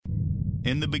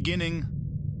In the beginning,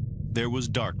 there was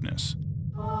darkness.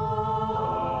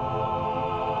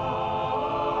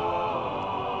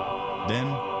 Then,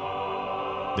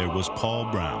 there was Paul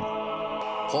Brown.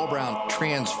 Paul Brown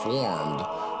transformed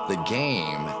the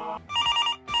game.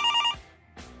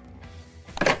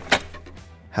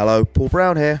 Hello, Paul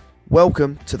Brown here.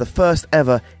 Welcome to the first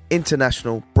ever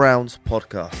International Browns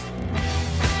podcast.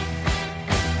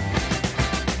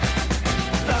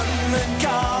 London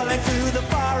calling to the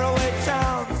faraway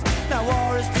towns. Now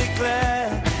war is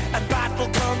declared and battle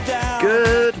come down.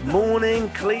 Good morning,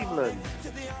 Cleveland.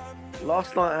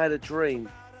 Last night I had a dream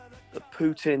that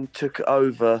Putin took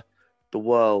over the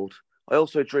world. I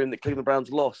also dreamed that Cleveland Browns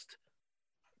lost.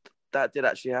 That did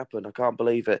actually happen. I can't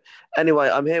believe it. Anyway,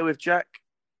 I'm here with Jack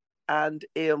and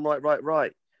Ian.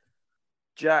 Right.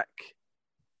 Jack,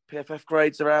 PFF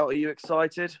grades are out. Are you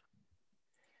excited?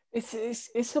 It's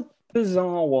a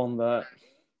bizarre one that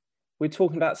we're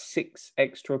talking about 6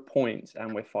 extra points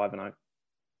and we're 5-0.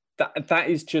 That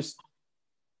is just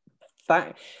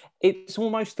that. It's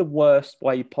almost the worst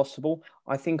way possible.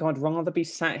 I think I'd rather be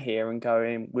sat here and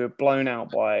going, we're blown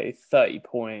out by 30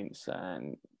 points,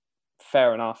 and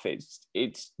fair enough,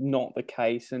 it's not the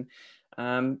case.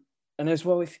 And as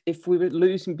well, if we were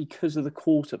losing because of the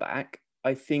quarterback,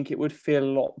 I think it would feel a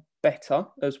lot better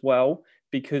as well,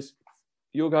 because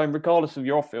you're going, regardless of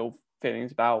your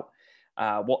feelings about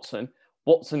Watson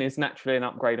is naturally an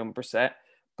upgrade on Brissett,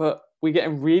 but we're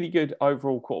getting really good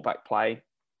overall quarterback play.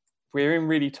 We're in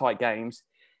really tight games,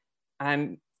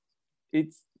 and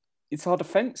it's our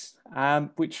defense,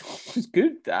 which was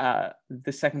good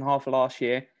the second half of last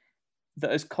year,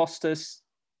 that has cost us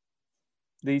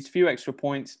these few extra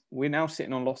points. We're now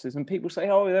sitting on losses, and people say,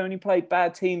 oh, they only played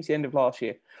bad teams the end of last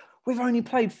year. We've only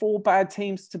played 4 bad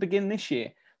teams to begin this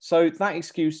year. So that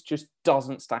excuse just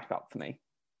doesn't stack up for me.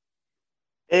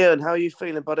 Ian, how are you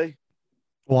feeling, buddy?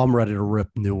 Well, I'm ready to rip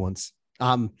new ones.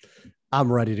 I'm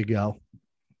ready to go.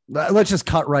 Let's just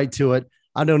cut right to it.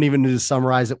 I don't even need to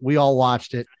summarize it. We all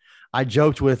watched it. I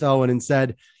joked with Owen and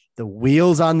said, the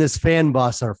wheels on this fan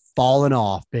bus are falling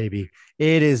off, baby.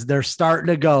 They're starting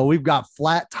to go. We've got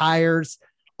flat tires.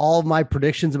 All of my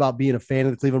predictions about being a fan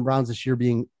of the Cleveland Browns this year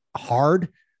being hard.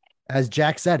 As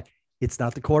Jack said, it's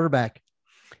not the quarterback.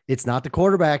 It's not the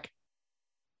quarterback.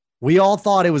 We all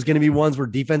thought it was going to be ones where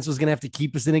defense was going to have to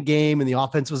keep us in a game and the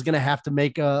offense was going to have to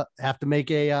make a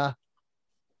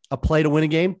play to win a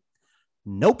game.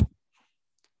 Nope.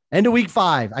 End of week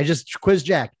 5. I just quizzed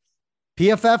Jack.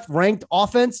 PFF ranked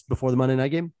offense before the Monday night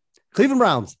game. Cleveland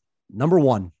Browns, number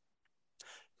 1.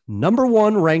 Number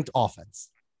 1 ranked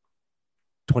offense.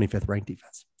 25th ranked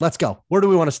defense. Let's go. Where do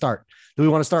we want to start? Do we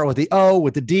want to start with the O,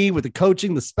 with the D, with the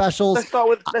coaching, the specials? Let's start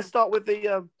with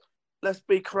the let's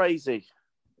be crazy.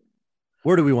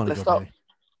 Where do we want to go, baby?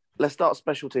 Let's start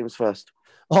special teams first.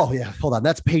 Oh, yeah. Hold on.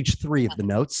 That's page 3 of the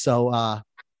notes. So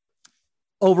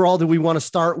overall, do we want to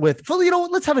start with, well, you know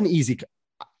what? Let's have an easy.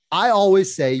 I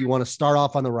always say you want to start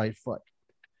off on the right foot.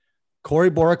 Corey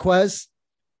Bojorquez,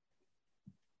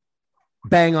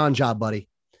 bang on job, buddy.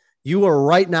 You are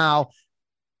right now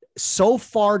so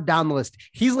far down the list.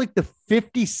 He's like the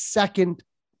 52nd,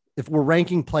 if we're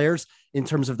ranking players in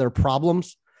terms of their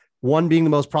problems. 1 being the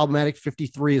most problematic,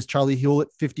 53 is Charlie Hewlett,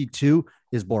 52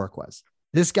 is Bojorquez.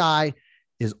 This guy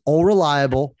is all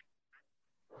reliable.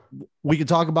 We could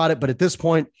talk about it, but at this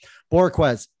point,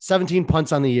 Bojorquez, 17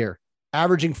 punts on the year,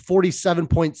 averaging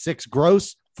 47.6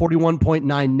 gross,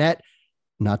 41.9 net,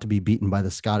 not to be beaten by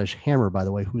the Scottish Hammer, by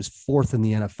the way, who's 4th in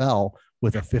the NFL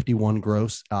with a 51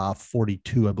 gross,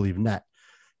 42, I believe, net.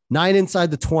 9 inside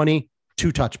the 20,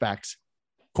 2 touchbacks.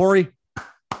 Corey,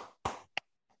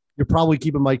 you're probably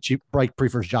keeping Mike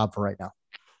Prefer's job for right now.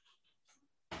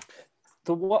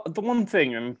 The one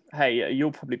thing, and hey,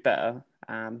 you're probably better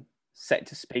set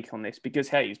to speak on this because,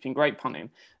 hey, he's been great punting.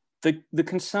 The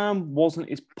concern wasn't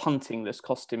his punting that's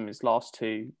cost him his last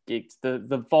 2 gigs.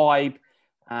 The vibe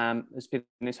has been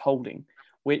his holding,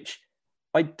 which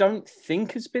I don't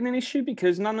think has been an issue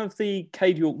because none of the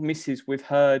Cade York misses we've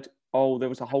heard, oh, there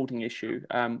was a holding issue,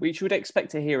 which you would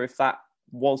expect to hear if that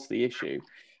was the issue.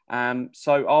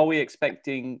 So are we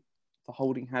expecting the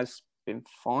holding has been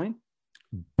fine?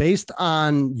 Based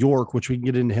on York, which we can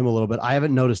get into him a little bit, I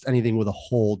haven't noticed anything with a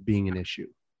hold being an issue.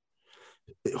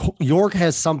 York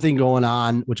has something going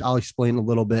on, which I'll explain a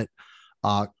little bit,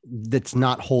 that's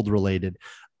not hold related.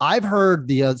 I've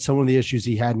heard some of the issues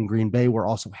he had in Green Bay were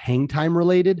also hang time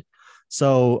related.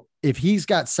 So if he's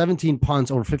got 17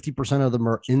 punts, over 50% of them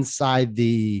are inside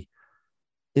the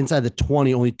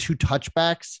 20, only 2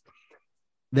 touchbacks.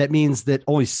 That means that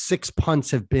only 6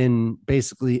 punts have been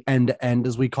basically end to end,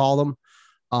 as we call them.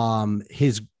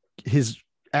 His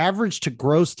average to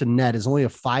gross to net is only a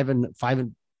five and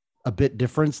a bit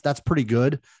difference. That's pretty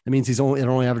good. That means he's only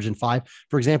averaging 5.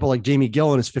 For example, like Jamie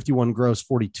Gillen is 51 gross,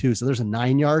 42. So there's a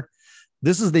 9 yard.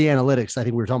 This is the analytics I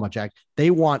think we were talking about, Jack.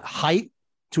 They want height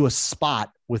to a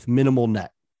spot with minimal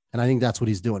net. And I think that's what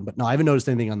he's doing. But no, I haven't noticed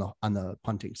anything on the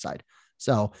punting side.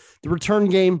 So the return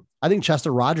game, I think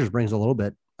Chester Rogers brings a little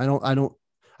bit.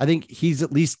 I think he's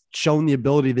at least shown the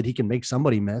ability that he can make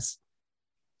somebody miss.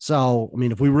 So, I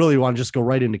mean, if we really want to just go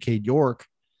right into Cade York,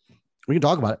 we can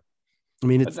talk about it. I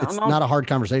mean, it's not a hard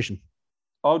conversation.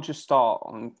 I'll just start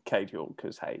on Cade York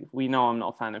because, hey, we know I'm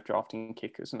not a fan of drafting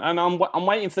kickers. And I'm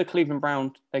waiting for the Cleveland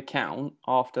Brown account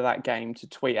after that game to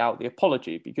tweet out the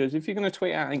apology, because if you're going to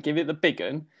tweet out and give it the big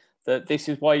one that this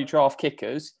is why you draft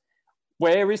kickers,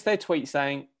 where is their tweet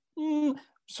saying,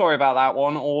 sorry about that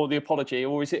one, or the apology,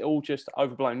 or is it all just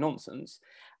overblown nonsense?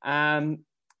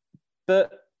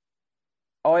 But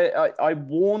I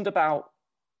warned about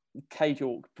Cade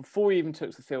York before he even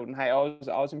took the field, and hey, I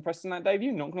was impressed in that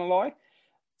debut, not going to lie,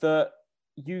 that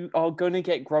you are going to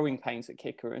get growing pains at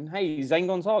kicker. And hey, Zane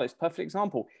Gonzalez, perfect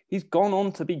example. He's gone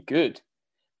on to be good.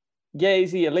 Yeah,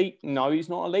 is he elite? No, he's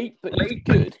not elite, but he's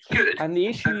good. And the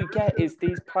issue you get is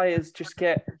these players just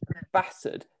get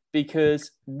battered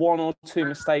because 1 or 2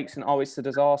 mistakes and it's a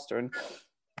disaster. And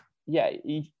yeah,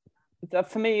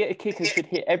 for me, a kicker should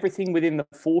hit everything within the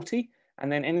 40,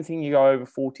 and then anything you go over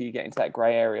 40, you get into that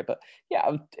grey area. But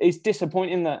yeah, it's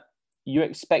disappointing that you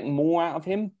expect more out of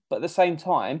him, but at the same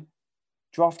time,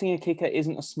 drafting a kicker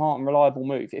isn't a smart and reliable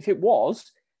move. If it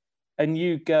was, and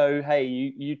you go, hey,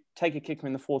 you take a kicker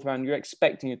in the 4th round, you're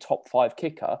expecting a top 5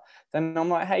 kicker, then I'm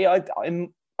like, hey,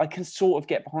 I can sort of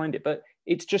get behind it, but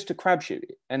it's just a crapshoot,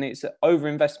 and it's an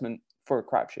overinvestment for a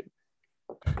crapshoot.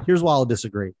 Here's why I'll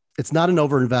disagree. It's not an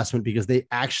overinvestment because they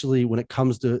actually, when it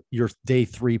comes to your day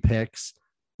 3 picks,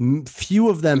 few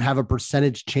of them have a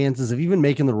percentage chances of even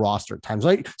making the roster at times.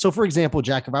 Right? So for example,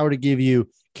 Jack, if I were to give you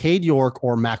Cade York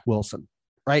or Mac Wilson,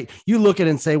 right? You look at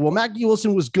it and say, well, Mac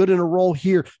Wilson was good in a role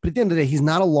here, but at the end of the day, he's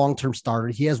not a long-term starter.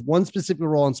 He has one specific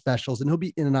role in specials, and he'll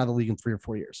be in and out of the league in 3 or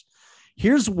 4 years.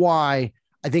 Here's why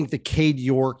I think the Cade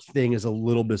York thing is a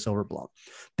little bit overblown.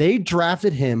 They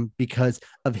drafted him because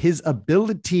of his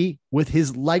ability with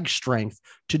his leg strength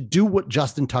to do what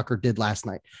Justin Tucker did last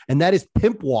night. And that is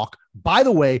pimp walk. By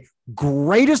the way,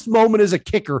 greatest moment as a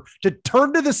kicker to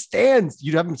turn to the stands.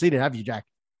 You haven't seen it, have you, Jack?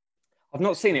 I've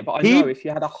not seen it, but I know if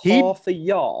you had half a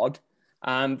yard.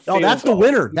 That's the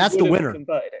winner. That's the winner.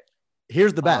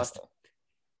 Here's the best.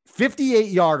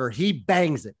 58-yarder. He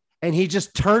bangs it. And he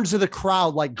just turns to the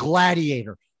crowd like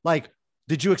gladiator. Like,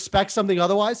 did you expect something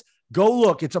otherwise? Go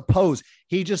look. It's a pose.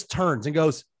 He just turns and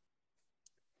goes,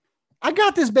 I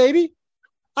got this, baby.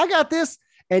 I got this.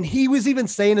 And he was even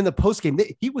saying in the postgame,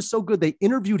 he was so good. They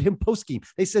interviewed him postgame.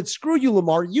 They said, screw you,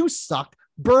 Lamar. You sucked.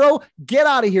 Burrow, get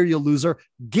out of here, you loser.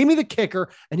 Give me the kicker.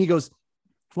 And he goes,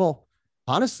 well,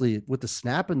 honestly, with the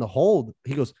snap and the hold,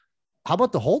 he goes, how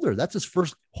about the holder? That's his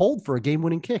first hold for a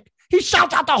game-winning kick. He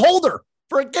shouts out the holder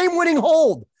for a game-winning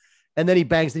hold. And then he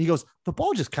bangs it. He goes, the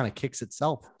ball just kind of kicks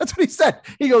itself. That's what he said.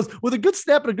 He goes, with a good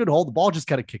snap and a good hold, the ball just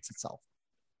kind of kicks itself.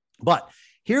 But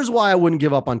here's why I wouldn't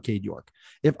give up on Cade York.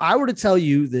 If I were to tell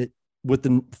you that with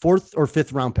the 4th or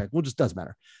 5th round pick, well, it just doesn't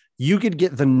matter, you could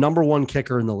get the number 1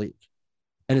 kicker in the league.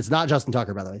 And it's not Justin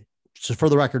Tucker, by the way. So for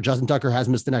the record, Justin Tucker has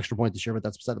missed an extra point this year, but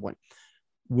that's beside the point.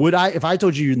 Would I, if I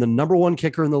told you the number 1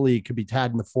 kicker in the league could be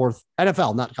had in the 4th,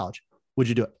 NFL, not college, would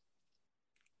you do it?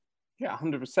 Yeah,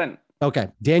 100%. Okay.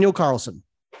 Daniel Carlson.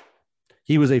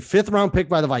 He was a 5th round pick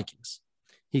by the Vikings.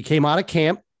 He came out of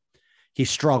camp. He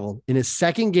struggled. In his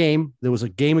second game, there was a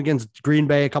game against Green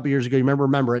Bay a couple years ago. You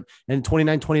remember it. And in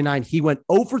 29-29, he went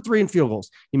 0 for 3 in field goals.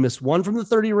 He missed 1 from the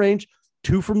 30 range,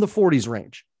 2 from the 40s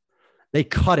range. They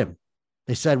cut him.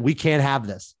 They said, we can't have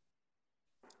this.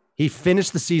 He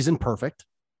finished the season perfect.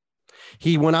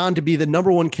 He went on to be the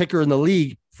number 1 kicker in the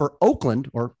league for Oakland,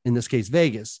 or in this case,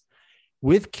 Vegas.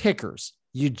 With kickers,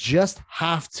 you just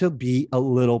have to be a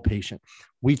little patient.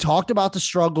 We talked about the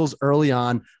struggles early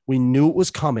on. We knew it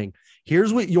was coming.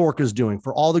 Here's what York is doing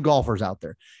for all the golfers out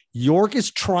there. York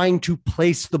is trying to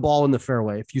place the ball in the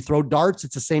fairway. If you throw darts,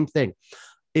 it's the same thing.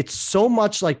 It's so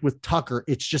much like with Tucker,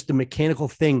 it's just a mechanical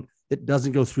thing that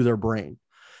doesn't go through their brain.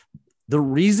 The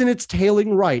reason it's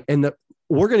tailing right, and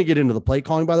we're going to get into the play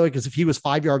calling, by the way, because if he was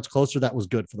 5 yards closer, that was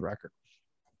good for the record.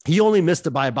 He only missed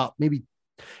it by about maybe,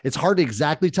 it's hard to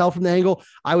exactly tell from the angle.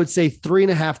 I would say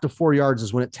 3.5 to 4 yards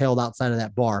is when it tailed outside of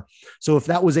that bar. So if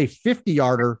that was a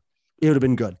 50-yarder, it would have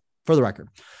been good for the record.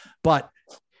 But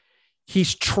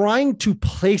he's trying to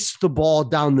place the ball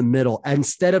down the middle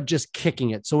instead of just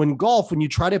kicking it. So in golf, when you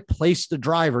try to place the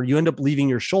driver, you end up leaving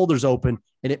your shoulders open.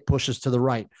 and it pushes to the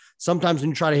right. Sometimes when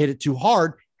you try to hit it too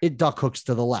hard, it duck hooks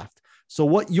to the left. So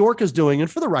what York is doing,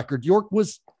 and for the record, York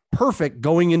was perfect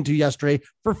going into yesterday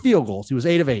for field goals. He was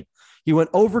 8 of 8. He went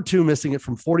over 2, missing it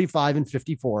from 45 and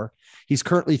 54. He's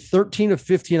currently 13 of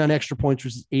 15 on extra points,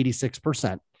 which is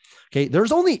 86%. Okay.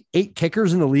 There's only 8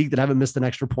 kickers in the league that haven't missed an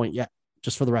extra point yet,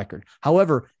 just for the record.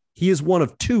 However, he is one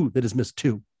of 2 that has missed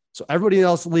 2. So everybody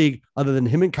else in the league, other than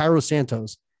him and Cairo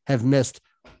Santos, have missed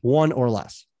 1 or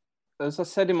less. As I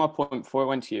said in my point before I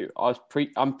went to you,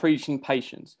 I'm preaching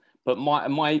patience, but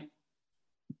my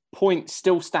point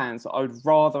still stands. I would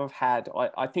rather have had,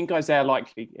 I think Isaiah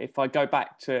Likely, if I go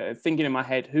back to thinking in my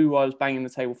head who I was banging the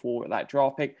table for at that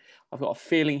draft pick, I've got a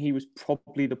feeling he was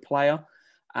probably the player.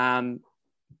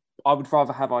 I would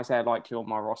rather have Isaiah Likely on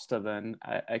my roster than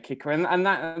a kicker. And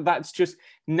that's just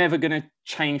never going to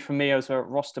change for me as a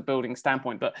roster building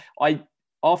standpoint. But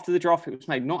after the draft pick was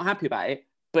made, not happy about it,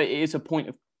 but it is a point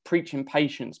of preaching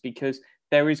patience, because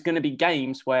there is going to be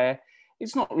games where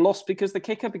it's not lost because the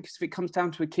kicker, because if it comes down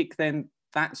to a kick, then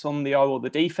that's on the O or the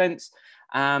defense.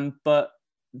 But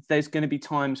there's going to be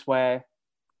times where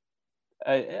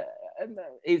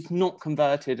it's not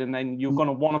converted, and then you're going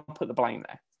to want to put the blame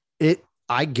there.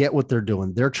 I get what they're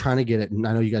doing. They're trying to get it. And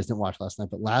I know you guys didn't watch last night,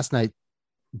 but last night,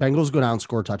 Bengals go down,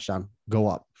 score a touchdown, go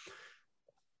up.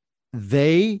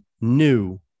 They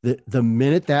knew that the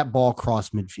minute that ball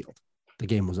crossed midfield, the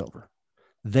game was over.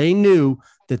 They knew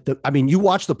that you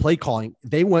watch the play calling.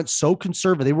 They went so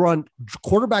conservative. They were on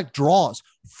quarterback draws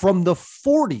from the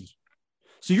 40.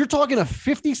 So you're talking a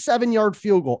 57-yard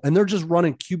field goal, and they're just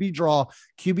running QB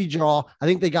draw. I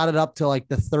think they got it up to like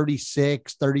the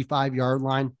 36, 35-yard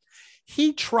line.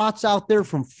 He trots out there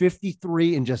from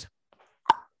 53 and just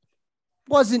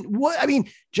wasn't what I mean,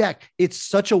 Jack, it's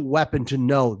such a weapon to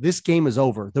know this game is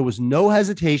over. There was no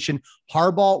hesitation.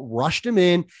 Harbaugh rushed him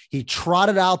in. He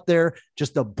trotted out there,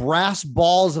 just the brass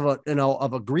balls of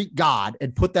a Greek god,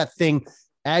 and put that thing,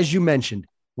 as you mentioned,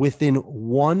 within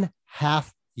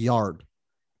 1/2 yard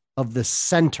of the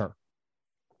center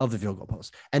of the field goal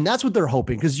post. And that's what they're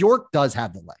hoping, because York does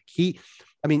have the leg.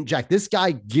 Jack, this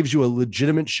guy gives you a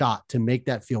legitimate shot to make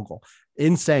that field goal.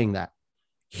 In saying that,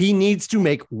 he needs to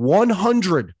make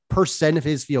 100% of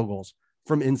his field goals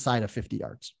from inside of 50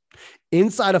 yards.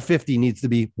 Inside of 50 needs to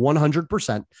be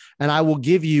 100%. And I will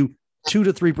give you 2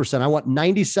 to 3%. I want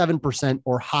 97%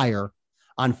 or higher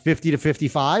on 50 to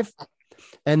 55.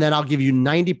 And then I'll give you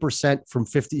 90% from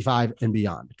 55 and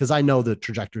beyond, because I know the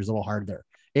trajectory is a little hard there.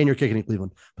 And you're kicking in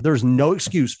Cleveland. But there's no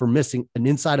excuse for missing an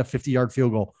inside of 50-yard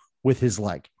field goal with his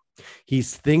leg.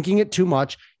 He's thinking it too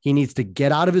much. He needs to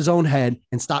get out of his own head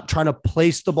and stop trying to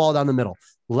place the ball down the middle.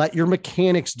 Let your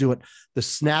mechanics do it. The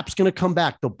snap's going to come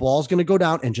back. The ball's going to go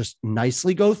down and just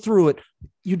nicely go through it.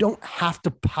 You don't have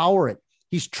to power it.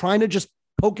 He's trying to just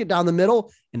poke it down the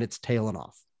middle, and it's tailing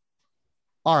off.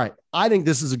 All right. I think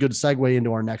this is a good segue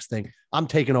into our next thing. I'm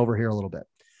taking over here a little bit.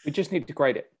 We just need to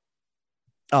grade it.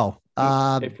 Oh,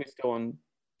 if we're still on.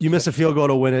 You miss a field goal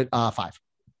to win it. 5.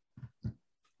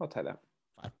 I'll take that.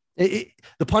 5.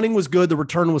 The punting was good. The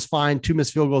return was fine. 2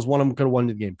 missed field goals. One of them could have won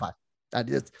the game. 5.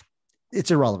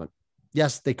 It's irrelevant.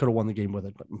 Yes, they could have won the game with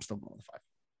it, but I'm still going with 5.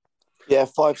 Yeah,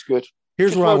 5's good.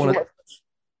 Here's where I want to.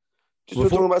 We're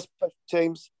talking about special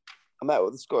teams. I met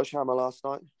with the Scottish Hammer last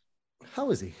night. How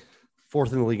is he?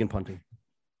 4th in the league in punting.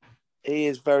 He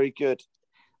is very good.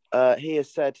 He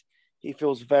has said he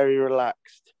feels very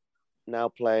relaxed now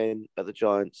playing at the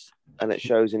Giants, and it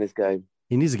shows in his game.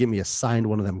 He needs to get me a signed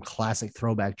one of them classic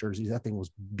throwback jerseys. That thing was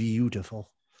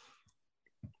beautiful.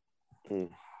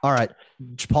 All right,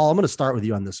 Paul, I'm going to start with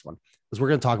you on this one, because we're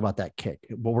going to talk about that kick,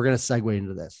 but we're going to segue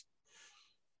into this.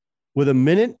 With 1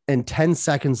 minute and 10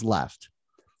 seconds left,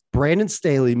 Brandon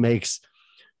Staley makes,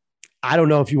 I don't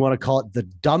know if you want to call it the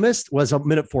dumbest, was a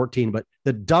minute 14, but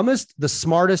the dumbest, the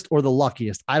smartest, or the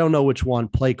luckiest, I don't know which one,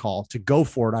 play call to go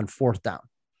for it on 4th down.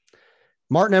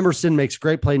 Martin Emerson makes a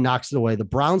great play, knocks it away. The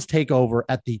Browns take over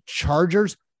at the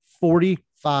Chargers'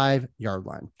 45-yard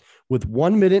line with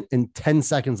 1 minute and 10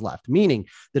 seconds left, meaning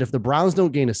that if the Browns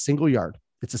don't gain a single yard,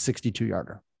 it's a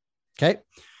 62-yarder. Okay.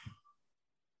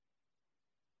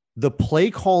 The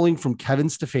play calling from Kevin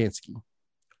Stefanski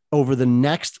over the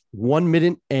next 1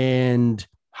 minute and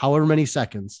however many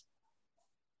seconds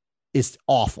is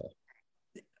awful.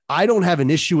 I don't have an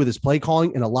issue with his play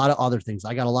calling and a lot of other things.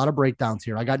 I got a lot of breakdowns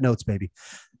here. I got notes, baby.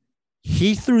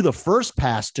 He threw the first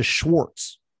pass to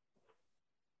Schwartz.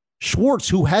 Schwartz,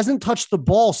 who hasn't touched the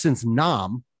ball since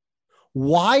Nam.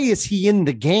 Why is he in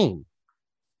the game?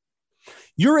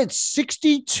 You're at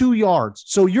 62 yards,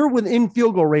 so you're within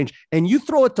field goal range, and you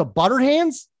throw it to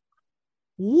Butterhands?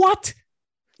 What?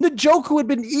 Njoku had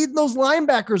been eating those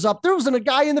linebackers up. There wasn't a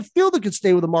guy in the field that could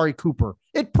stay with Amari Cooper.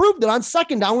 It proved it on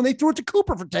second down when they threw it to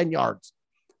Cooper for 10 yards.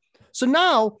 So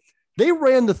now they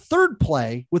ran the third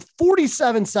play with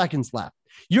 47 seconds left.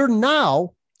 You're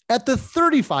now at the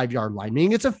 35-yard line,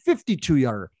 meaning it's a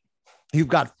 52-yarder. You've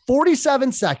got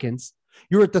 47 seconds.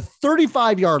 You're at the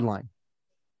 35-yard line.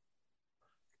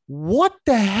 What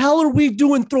the hell are we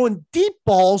doing throwing deep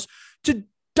balls to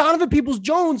Donovan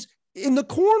Peoples-Jones in the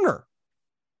corner?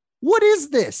 What is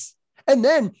this? And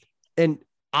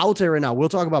I'll tell you right now, we'll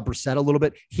talk about Brissett a little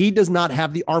bit. He does not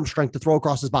have the arm strength to throw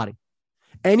across his body.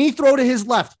 Any throw to his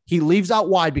left, he leaves out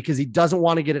wide because he doesn't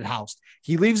want to get it housed.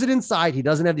 He leaves it inside. He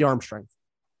doesn't have the arm strength.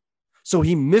 So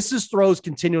he misses throws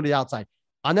continually to the outside.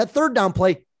 On that third down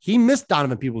play, he missed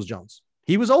Donovan Peoples-Jones.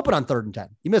 He was open on 3rd and 10.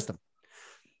 He missed him.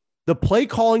 The play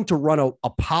calling to run a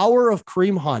power of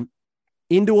Kareem Hunt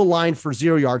into a line for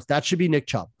 0 yards, that should be Nick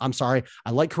Chubb. I'm sorry. I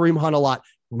like Kareem Hunt a lot.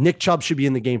 Nick Chubb should be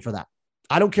in the game for that.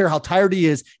 I don't care how tired he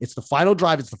is. It's the final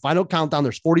drive. It's the final countdown.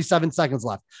 There's 47 seconds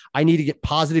left. I need to get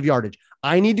positive yardage.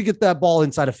 I need to get that ball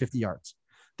inside of 50 yards.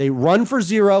 They run for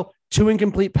 0, 2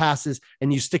 incomplete passes,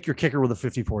 and you stick your kicker with a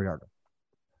 54-yarder.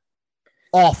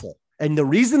 Awful. And the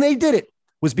reason they did it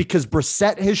was because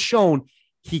Brissett has shown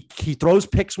he throws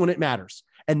picks when it matters.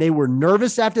 And they were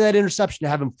nervous after that interception to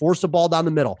have him force the ball down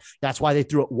the middle. That's why they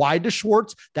threw it wide to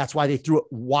Schwartz. That's why they threw it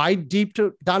wide deep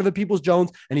to Donovan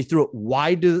Peoples-Jones, and he threw it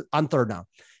wide on 3rd down.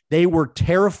 They were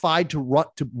terrified to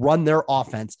run their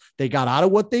offense. They got out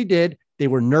of what they did. They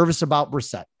were nervous about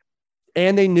Brissett.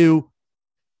 And they knew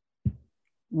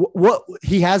what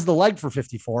he has the leg for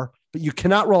 54, but you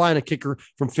cannot rely on a kicker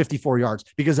from 54 yards,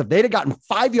 because if they'd have gotten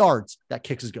 5 yards, that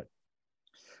kick is good.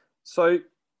 So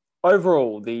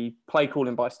overall, the play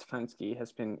calling by Stefanski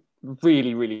has been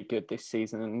really, really good this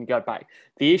season. And you go back,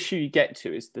 the issue you get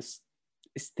to is this.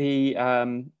 It's the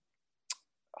I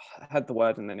had the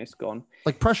word and then it's gone.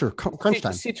 Like pressure, crunch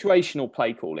time, situational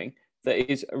play calling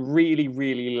that is really,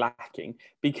 really lacking.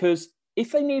 Because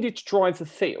if they needed to drive the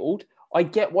field, I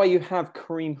get why you have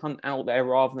Kareem Hunt out there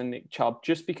rather than Nick Chubb,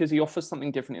 just because he offers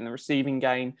something different in the receiving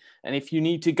game. And if you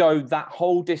need to go that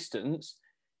whole distance,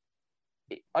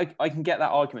 I can get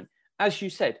that argument. As you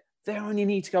said, they only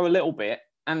need to go a little bit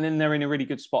and then they're in a really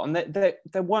good spot. And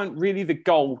they weren't really the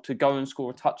goal to go and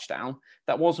score a touchdown.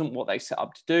 That wasn't what they set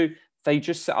up to do. They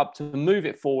just set up to move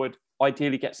it forward,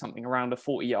 ideally get something around a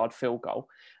 40-yard field goal.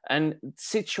 And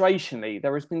situationally,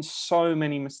 there has been so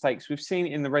many mistakes. We've seen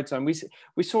it in the red zone.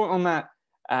 We saw it on that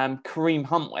Kareem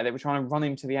Hunt where they were trying to run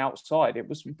him to the outside. It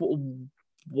was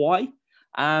why?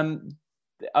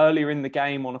 Earlier in the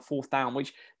game on a 4th down,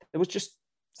 which there was just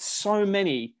so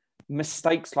many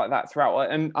mistakes like that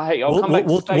throughout. And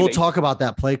we'll talk about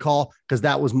that play call because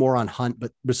that was more on Hunt.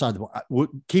 But besides, we'll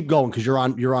keep going because you're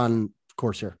on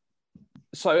course here.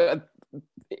 So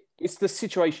it's the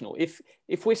situational.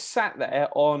 If we're sat there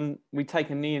we take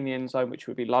a knee in the end zone, which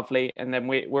would be lovely, and then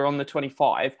we're on the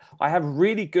 25, I have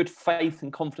really good faith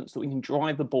and confidence that we can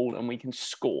drive the ball and we can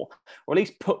score, or at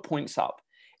least put points up.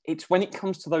 It's when it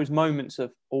comes to those moments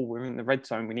of, we're in the red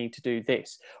zone, we need to do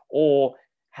this, or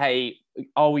hey,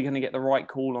 are we going to get the right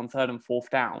call on 3rd and 4th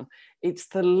down? It's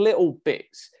the little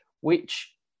bits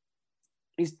which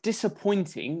is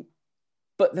disappointing.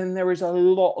 But then there is a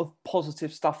lot of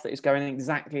positive stuff that is going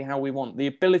exactly how we want. The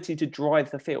ability to drive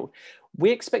the field.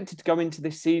 We expected to go into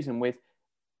this season with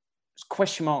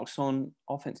question marks on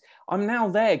offense. I'm now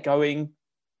there going,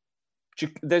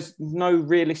 there's no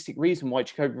realistic reason why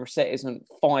Jacoby Brissett isn't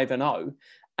 5-0.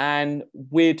 And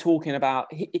we're talking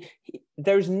about,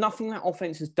 there's nothing that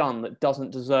offense has done that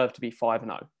doesn't deserve to be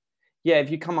 5-0. Yeah,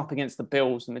 if you come up against the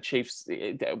Bills and the Chiefs,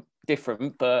 they're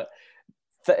different, but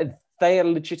they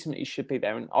legitimately should be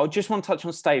there. And I just want to touch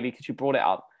on Staley because you brought it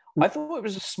up. I thought it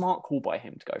was a smart call by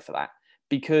him to go for that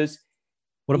because...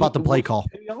 What about the play call?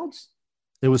 2 yards?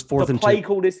 It was 4th and 2. The play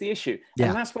call is the issue. Yeah.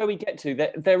 And that's where we get to.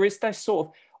 There is this sort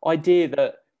of idea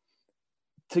that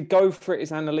to go for it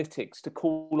is analytics, to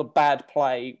call a bad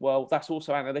play, well, that's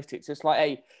also analytics. It's like,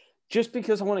 hey, just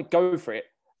because I want to go for it,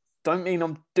 don't mean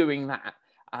I'm doing that.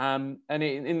 And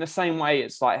in the same way,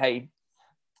 it's like, hey,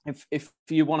 if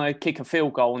you want to kick a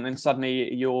field goal and then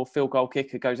suddenly your field goal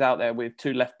kicker goes out there with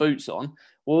 2 left boots on,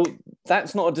 well,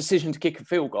 that's not a decision to kick a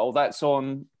field goal. That's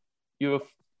on your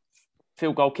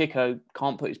field goal kicker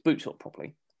can't put his boots on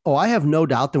properly. Oh, I have no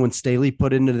doubt that when Staley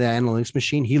put into the analytics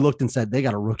machine, he looked and said, they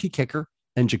got a rookie kicker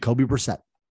and Jacoby Brissett.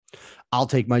 I'll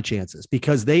take my chances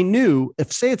because they knew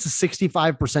if say it's a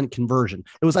 65% conversion,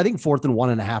 it was, I think 4th and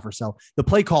 1.5 or so. The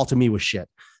play call to me was shit,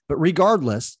 but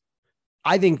regardless,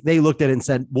 I think they looked at it and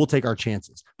said, we'll take our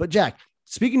chances. But Jack,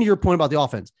 speaking to your point about the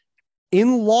offense,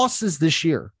 in losses this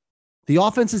year, the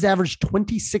offense has averaged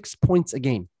 26 points a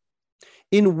game.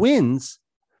 In wins,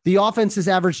 the offense has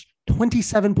averaged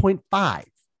 27.5.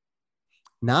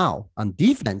 Now, on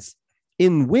defense,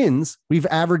 in wins, we've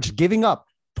averaged giving up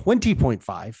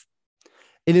 20.5.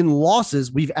 And in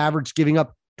losses, we've averaged giving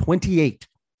up 28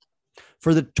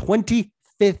 for the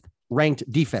 25th ranked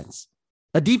defense.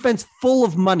 A defense full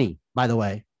of money, by the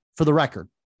way, for the record.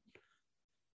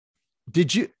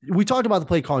 We talked about the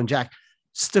play calling, Jack.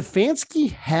 Stefanski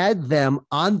had them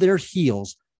on their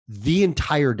heels the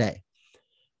entire day.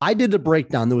 I did a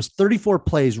breakdown. There was 34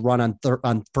 plays run on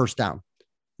first down.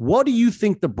 What do you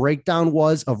think the breakdown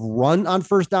was of run on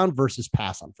first down versus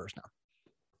pass on first down?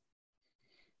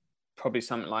 Probably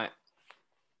something like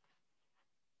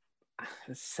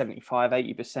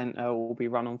 75-80% will be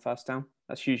run on first down.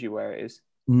 That's usually where it is.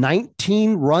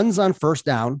 19 runs on first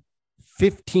down,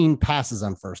 15 passes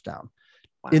on first down.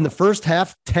 Wow. In the first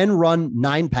half, 10 run,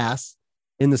 9 pass.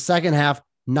 In the second half,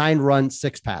 9 run,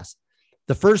 6 pass.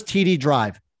 The first TD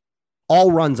drive,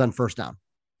 all runs on first down.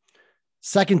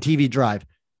 Second TD drive,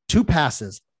 2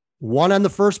 passes, 1 on the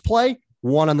first play,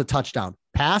 1 on the touchdown.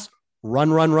 Pass,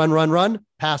 run,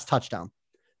 pass, touchdown.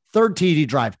 Third TD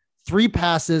drive, 3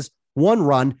 passes, 1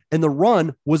 run, and the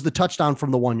run was the touchdown from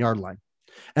the 1-yard line.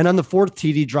 And on the fourth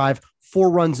TD drive, 4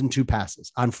 runs and 2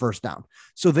 passes on first down.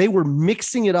 So they were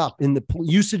mixing it up in the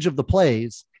usage of the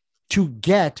plays to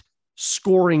get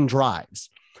scoring drives.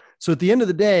 So at the end of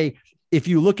the day, if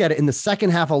you look at it in the second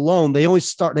half alone, they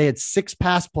had 6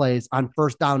 pass plays on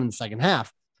first down in the second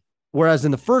half. Whereas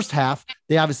in the first half,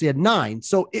 they obviously had 9.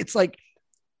 So it's like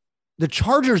the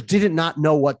Chargers did not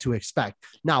know what to expect.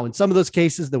 Now, in some of those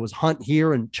cases, there was Hunt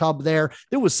here and Chubb there.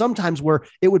 There was sometimes where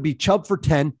it would be Chubb for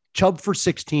 10, Chubb for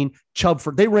 16,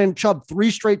 they ran Chubb 3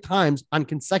 straight times on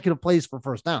consecutive plays for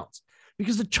first downs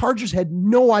because the Chargers had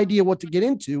no idea what to get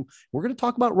into. We're going to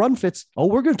talk about run fits.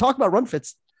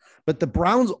 But the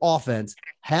Browns offense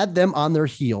had them on their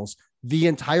heels the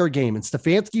entire game, and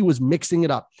Stefanski was mixing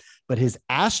it up, but his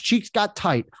ass cheeks got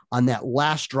tight on that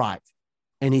last drive,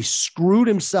 and he screwed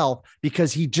himself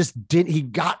because he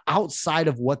got outside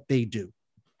of what they do.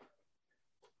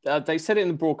 They said it in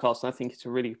the broadcast, and I think it's a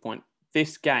really good point.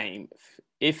 This game,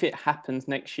 if it happens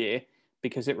next year,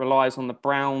 because it relies on the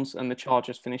Browns and the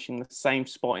Chargers finishing the same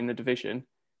spot in the division,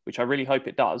 which I really hope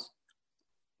it does,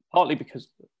 partly because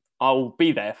I'll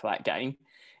be there for that game,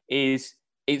 it's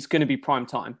going to be prime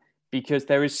time because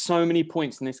there is so many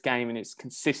points in this game and it's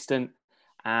consistent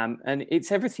and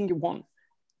it's everything you want.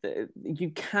 You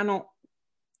cannot...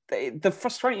 The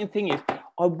frustrating thing is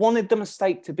I wanted the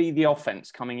mistake to be the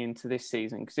offense coming into this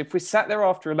season because if we sat there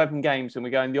after 11 games and we're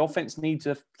going, the offense needs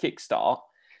a kickstart,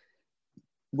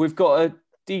 we've got a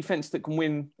defense that can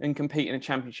win and compete in a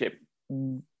championship.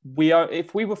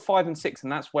 If we were 5 and 6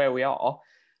 and that's where we are,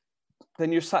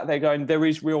 then you're sat there going, there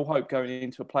is real hope going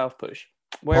into a playoff push.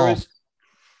 Whereas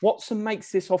Watson makes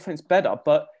this offense better,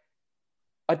 but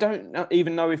I don't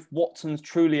even know if Watson's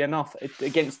truly enough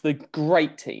against the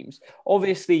great teams.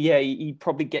 Obviously, yeah, he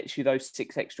probably gets you those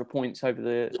 6 extra points over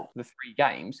the 3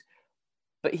 games,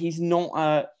 but he's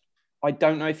not. I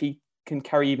don't know if he can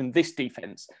carry even this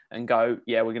defense and go,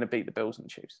 yeah, we're going to beat the Bills and the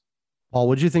Chiefs. Paul,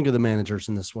 what did you think of the managers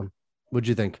in this one? What did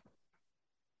you think?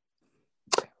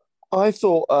 I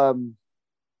thought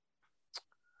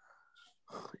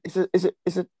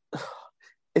it's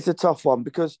a tough one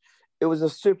because it was a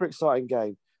super exciting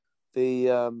game.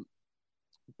 The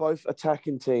both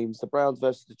attacking teams, the Browns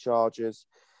versus the Chargers,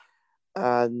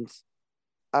 and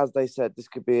as they said, this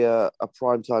could be a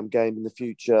primetime game in the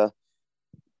future.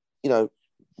 You know,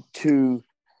 2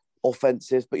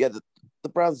 offensive, but yeah, the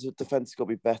Browns' defense has got to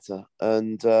be better.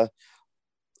 And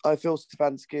I feel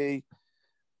Stefanski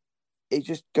is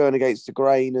just going against the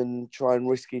grain and trying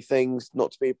risky things,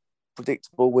 not to be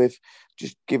predictable with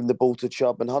just giving the ball to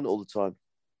Chubb and Hunt all the time.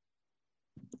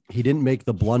 He didn't make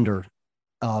the blunder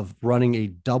of running a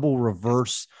double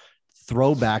reverse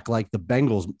throwback like the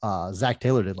Bengals, Zach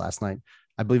Taylor did last night.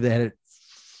 I believe they had it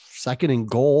 2nd and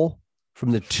goal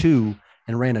from the 2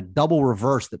 and ran a double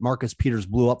reverse that Marcus Peters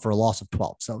blew up for a loss of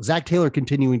 12. So Zach Taylor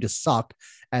continuing to suck,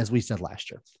 as we said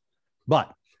last year.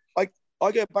 But I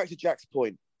go back to Jack's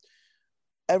point.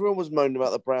 Everyone was moaning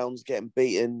about the Browns getting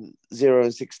beaten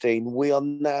 0-16. We are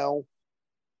now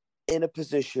in a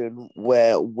position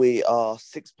where we are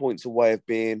 6 points away of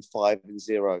being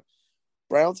 5-0.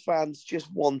 Browns fans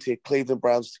just wanted Cleveland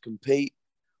Browns to compete.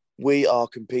 We are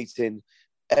competing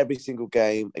every single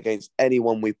game against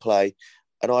anyone we play.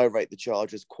 And I rate the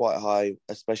Chargers quite high,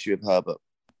 especially with Herbert.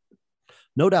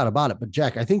 No doubt about it. But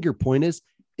Jack, I think your point is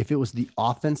if it was the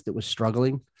offense that was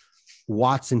struggling,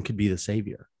 Watson could be the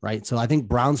savior, right? So I think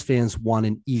Browns fans want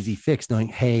an easy fix knowing,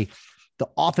 hey, The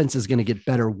offense is going to get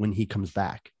better when he comes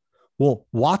back. Well,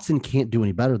 Watson can't do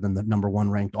any better than the number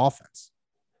 1 ranked offense.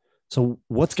 So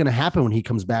what's going to happen when he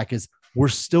comes back is we're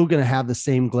still going to have the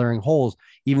same glaring holes,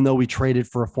 even though we traded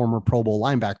for a former Pro Bowl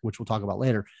linebacker, which we'll talk about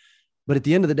later. But at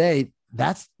the end of the day,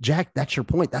 that's your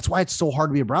point. That's why it's so hard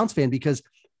to be a Browns fan, because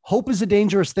hope is a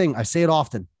dangerous thing. I say it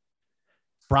often.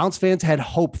 Browns fans had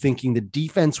hope thinking the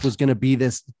defense was going to be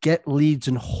this get leads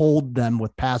and hold them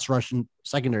with pass rush and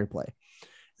secondary play.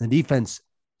 The defense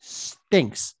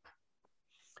stinks.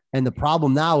 And the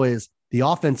problem now is the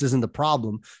offense isn't the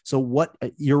problem. So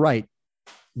you're right.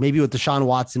 Maybe with Deshaun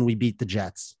Watson, we beat the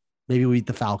Jets. Maybe we beat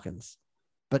the Falcons.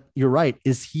 But you're right.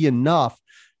 Is he enough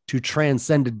to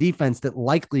transcend a defense that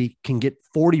likely can get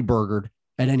 40 burgered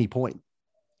at any point?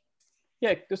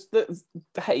 Yeah, because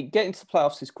hey, getting to the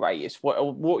playoffs is great. It's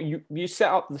what you set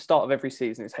up at the start of every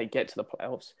season is, hey, get to the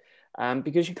playoffs.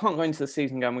 Because you can't go into the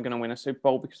season going, we're going to win a Super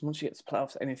Bowl, because once you get to the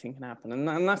playoffs, anything can happen.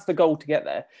 And that's the goal to get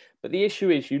there. But the issue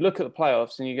is you look at the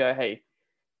playoffs and you go, hey,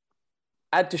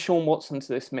 add Deshaun Watson to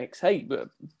this mix. Hey,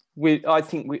 I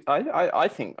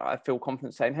feel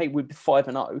confident saying, hey, we'd be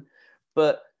 5-0.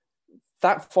 But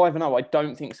that 5-0, I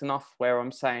don't think is enough where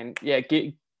I'm saying, yeah,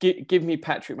 give me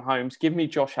Patrick Mahomes, give me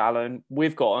Josh Allen.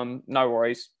 We've got them. No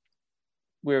worries.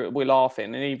 We're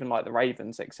laughing. And even like the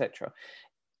Ravens, etc.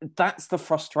 That's the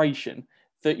frustration,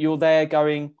 that you're there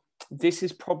going, this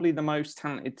is probably the most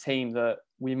talented team that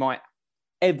we might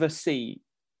ever see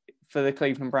for the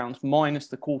Cleveland Browns, minus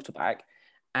the quarterback.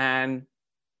 And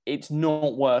it's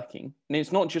not working. And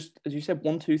it's not just, as you said,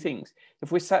 1-2 things.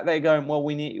 If we're sat there going, well,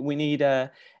 we need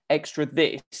extra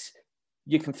this,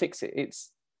 you can fix it.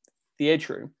 It's the edge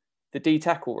room, the D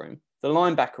tackle room, the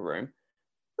linebacker room,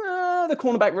 the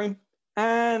cornerback room,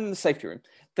 and the safety room.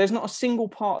 There's not a single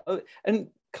part of, and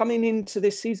coming into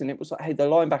this season, it was like, hey, the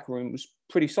linebacker room was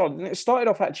pretty solid. And it started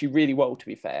off actually really well, to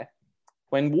be fair.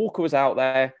 When Walker was out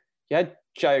there, you had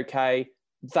JOK,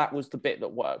 that was the bit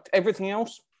that worked. Everything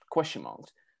else, question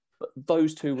marks. But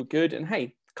those two were good. And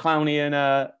hey, Clowney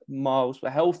and Miles were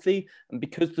healthy. And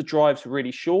because the drives were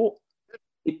really short,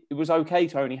 it was okay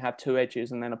to only have 2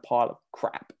 edges and then a pile of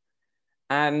crap.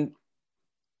 And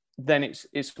then it's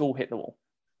all hit the wall.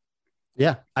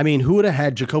 Yeah. I mean, who would have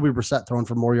had Jacoby Brissett throwing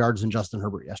for more yards than Justin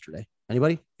Herbert yesterday?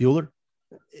 Anybody? Bueller?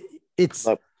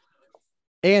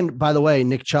 And by the way,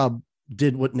 Nick Chubb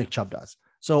did what Nick Chubb does.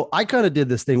 So I kind of did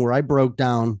this thing where I broke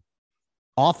down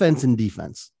offense and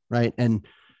defense, right? And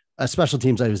special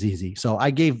teams, I was easy. So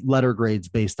I gave letter grades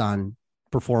based on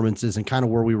performances and kind of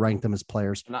where we ranked them as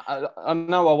players. I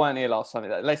know I weren't here last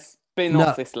Sunday. Let's spin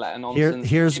off this letter nonsense.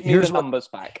 Here's the numbers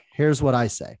back. Here's what I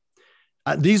say.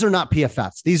 These are not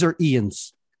PFFs. These are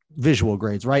Ian's visual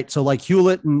grades, right? So like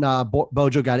Hewlett and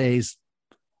Bojo got A's.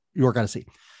 York got a C.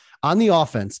 On the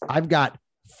offense, I've got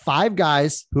 5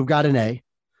 guys who've got an A.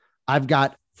 I've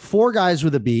got 4 guys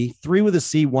with a B, 3 with a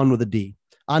C, 1 with a D.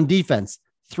 On defense,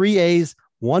 3 A's,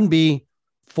 1 B,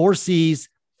 4 C's,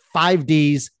 5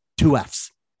 D's, 2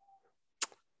 F's.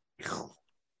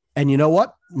 And you know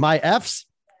what? My F's,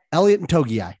 Elliott and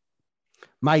Togiai.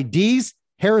 My D's,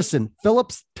 Harrison,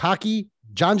 Phillips, Taki,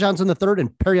 John Johnson III, and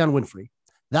Perion Winfrey.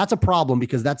 That's a problem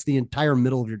because that's the entire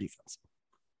middle of your defense.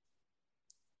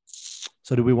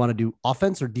 So do we want to do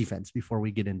offense or defense before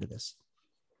we get into this?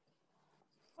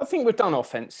 I think we've done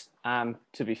offense,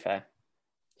 to be fair.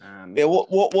 Yeah,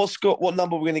 what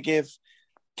number are we going to give?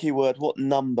 Keyword, what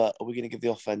number are we going to give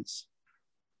the offense?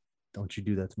 Don't you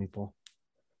do that to me, Paul.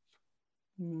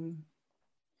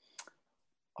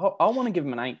 I want to give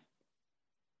them an 8.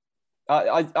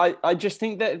 I just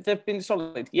think that they've been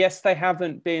solid. Yes, they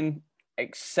haven't been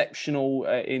exceptional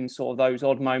in sort of those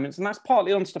odd moments. And that's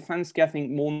partly on Stefanski, I think,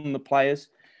 more than the players.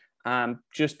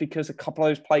 Just because a couple of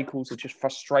those play calls are just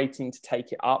frustrating to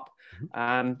take it up.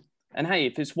 And hey,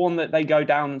 if it's one that they go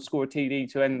down and score a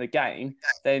TD to end the game,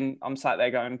 then I'm sat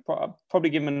there going, probably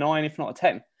give them a 9, if not a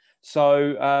 10.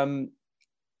 So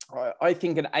I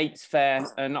think an 8's fair.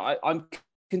 And I'm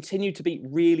continue to be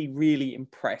really, really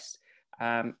impressed.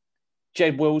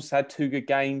 Jed Wills had 2 good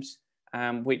games,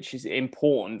 which is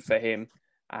important for him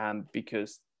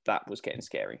because that was getting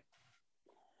scary.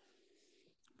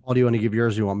 Paul, do you want to give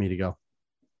yours or you want me to go?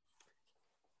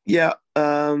 Yeah.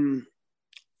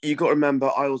 You got to remember,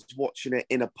 I was watching it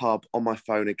in a pub on my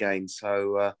phone again.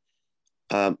 So,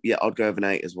 yeah, I'd go with an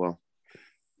 8 as well.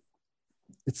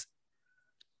 It's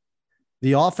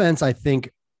the offense, I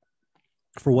think,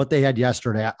 for what they had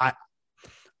yesterday.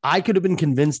 I could have been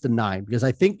convinced a 9 because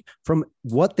I think from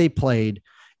what they played,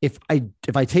 if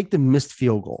I take the missed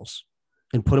field goals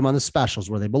and put them on the specials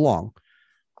where they belong,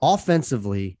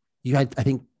 offensively, you had, I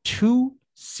think, 2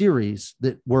 series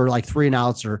that were like 3 and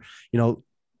outs or,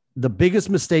 the biggest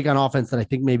mistake on offense that I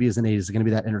think maybe is an 8 is going to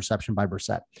be that interception by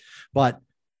Brissett. But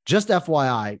just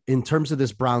FYI, in terms of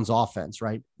this Browns offense,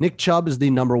 right? Nick Chubb is the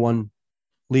number one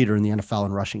leader in the NFL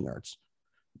in rushing yards.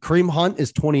 Kareem Hunt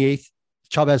is 28th.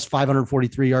 Chubb has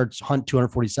 543 yards, Hunt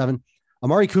 247.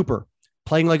 Amari Cooper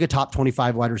playing like a top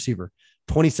 25 wide receiver,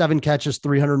 27 catches,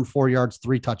 304 yards,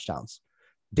 3 touchdowns.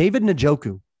 David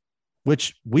Njoku,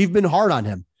 which we've been hard on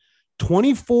him,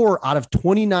 24 out of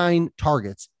 29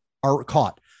 targets are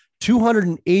caught,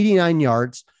 289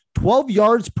 yards, 12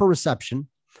 yards per reception,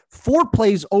 4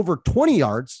 plays over 20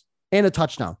 yards, and a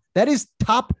touchdown. That is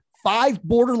top 5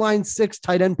 borderline 6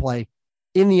 tight end play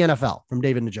in the NFL from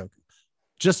David Njoku.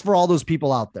 Just for all those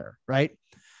people out there, right?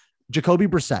 Jacoby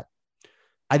Brissett.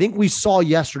 I think we saw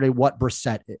yesterday what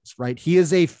Brissett is, right? He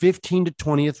is a 15 to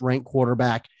 20th ranked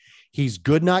quarterback. He's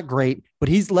good, not great, but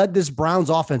he's led this Browns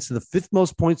offense to the 5th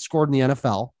most points scored in the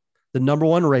NFL, the number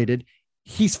 1 rated.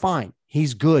 He's fine.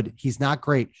 He's good. He's not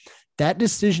great. That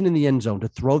decision in the end zone to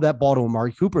throw that ball to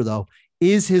Amari Cooper, though,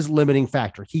 is his limiting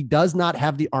factor. He does not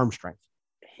have the arm strength.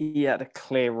 He had a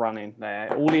clear run in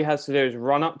there. All he has to do is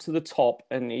run up to the top,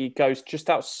 and he goes just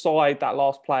outside that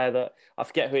last player that I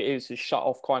forget who it is shut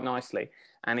off quite nicely.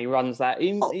 And he runs that.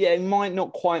 It might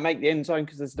not quite make the end zone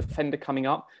because there's a defender coming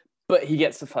up, but he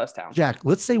gets the first down. Jack,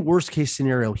 let's say worst case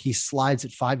scenario, he slides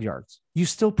at 5 yards. You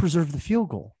still preserve the field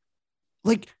goal.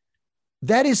 Like,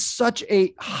 that is such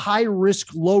a high risk,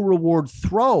 low reward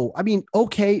throw. I mean,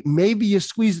 okay, maybe you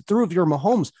squeeze it through if you're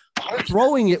Mahomes.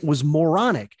 Throwing it was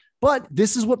moronic, but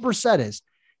this is what Brissett is.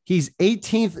 He's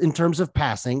 18th in terms of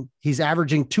passing. He's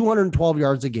averaging 212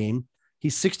 yards a game.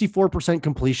 He's 64%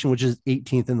 completion, which is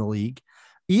 18th in the league.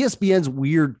 ESPN's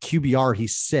weird QBR,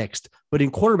 he's 6th, but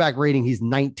in quarterback rating, he's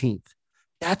 19th.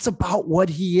 That's about what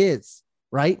he is,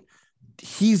 right?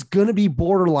 He's going to be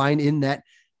borderline in that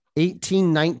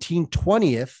 18, 19,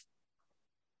 20th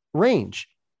range.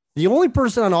 The only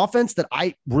person on offense that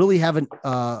I really have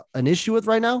an issue with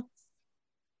right now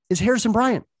is Harrison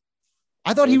Bryant.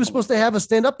 I thought he was supposed to have a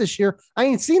stand up this year. I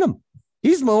ain't seen him.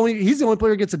 He's the only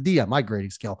player who gets a D on my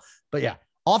grading scale. But yeah,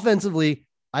 offensively,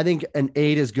 I think an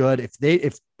 8 is good.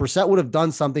 If Brissett would have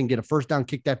done something, get a first down,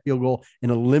 kick that field goal,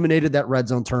 and eliminated that red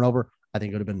zone turnover, I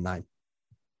think it would have been a 9.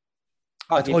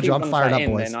 I told you I'm fired up,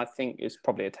 boys. Then I think it's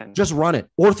probably a 10. Just run it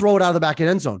or throw it out of the back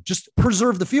end zone. Just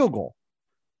preserve the field goal.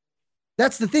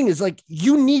 That's the thing, is like,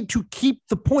 you need to keep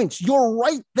the points. You're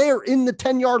right there in the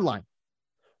 10-yard line.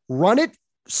 Run it,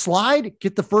 slide,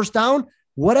 get the first down,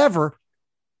 whatever.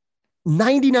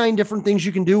 99 different things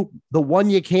you can do. The one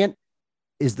you can't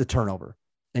is the turnover.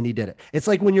 And he did it. It's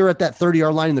like when you're at that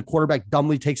 30-yard line and the quarterback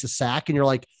dumbly takes a sack and you're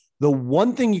like, the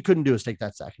one thing you couldn't do is take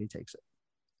that sack, and he takes it.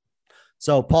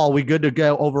 So, Paul, we good to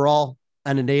go overall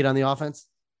and an 8 on the offense?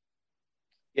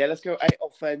 Yeah, let's go 8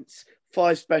 offense,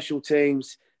 5 special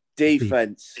teams,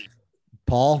 defense.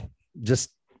 Paul,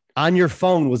 just on your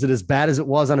phone, was it as bad as it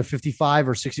was on a 55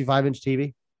 or 65-inch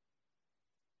TV?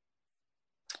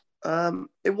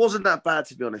 It wasn't that bad,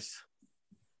 to be honest.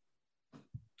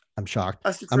 I'm shocked.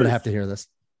 I'm going to have to hear this.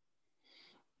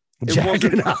 It Jack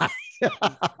wasn't. and I.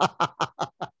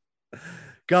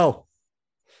 Go.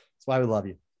 That's why we love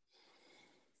you.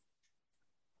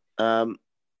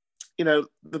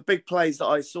 The big plays that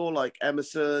I saw, like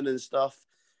Emerson and stuff,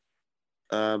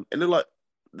 it looked like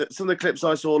some of the clips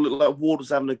I saw looked like Ward was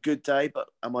having a good day, but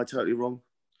am I totally wrong?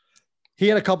 He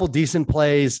had a couple decent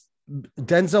plays.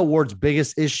 Denzel Ward's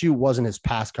biggest issue wasn't his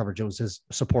pass coverage. It was his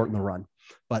support in the run.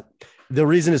 But the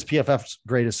reason his PFF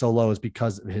grade is so low is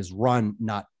because of his run,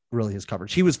 not really his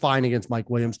coverage. He was fine against Mike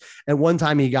Williams. And one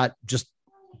time he got just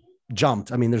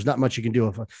jumped. I mean, there's not much you can do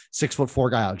if a 6'4"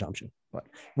 guy out jumps you. But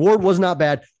Ward was not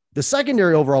bad. The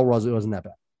secondary overall wasn't that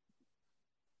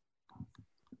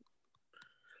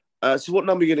bad. So what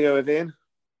number are you going to go with, Ian?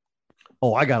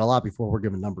 Oh, I got a lot before we're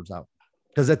giving numbers out.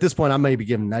 Because at this point, I may be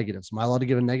giving negatives. Am I allowed to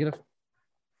give a negative?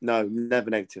 No, never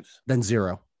negatives. Then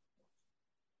 0.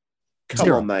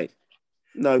 Come on, mate.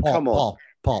 No, come on.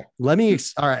 Paul, let me.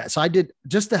 All right. So I did,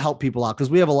 just to help people out, because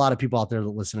we have a lot of people out there that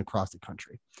listen across the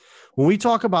country. When we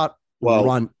talk about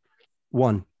world,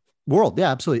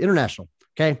 yeah, absolutely. International.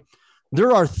 Okay.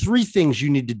 There are 3 things you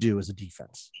need to do as a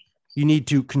defense. You need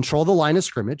to control the line of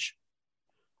scrimmage.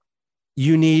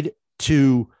 You need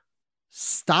to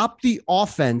stop the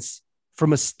offense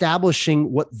from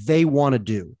establishing what they want to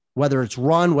do, whether it's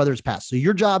run, whether it's pass. So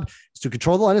your job is to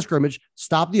control the line of scrimmage,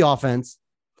 stop the offense,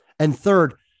 and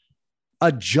third,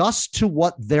 adjust to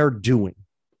what they're doing.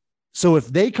 So if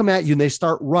they come at you and they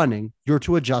start running, you're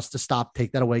to adjust to stop,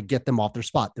 take that away, get them off their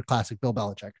spot. The classic Bill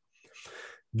Belichick.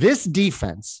 This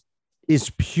defense is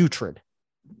putrid.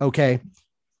 Okay.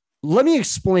 let me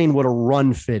explain what a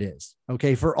run fit is.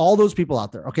 Okay. For all those people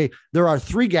out there. Okay. There are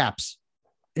 3 gaps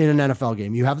in an NFL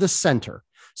game. You have the center.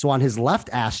 So on his left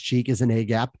ass cheek is an A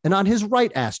gap, and on his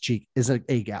right ass cheek is an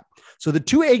A gap. So the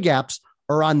 2 A gaps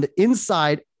are on the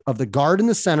inside of the guard and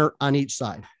the center on each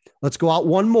side. Let's go out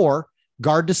one more.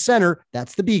 Guard to center,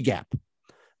 that's the B gap.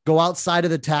 Go outside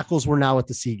of the tackles, we're now at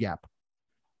the C gap.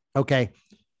 Okay.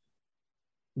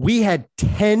 We had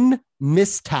 10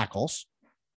 missed tackles.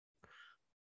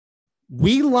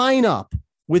 We line up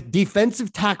with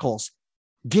defensive tackles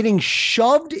getting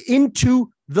shoved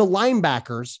into the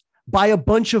linebackers by a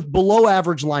bunch of below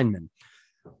average linemen.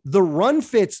 The run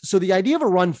fits. So the idea of a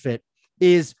run fit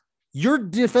is your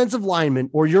defensive lineman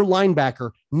or your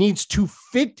linebacker needs to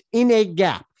fit in a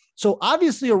gap. So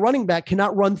obviously a running back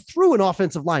cannot run through an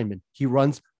offensive lineman. He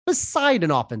runs beside an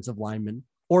offensive lineman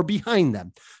or behind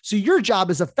them. So your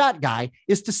job as a fat guy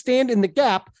is to stand in the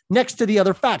gap next to the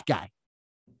other fat guy.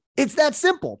 It's that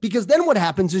simple, because then what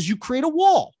happens is you create a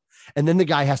wall and then the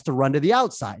guy has to run to the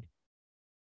outside.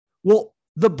 Well,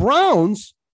 the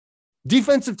Browns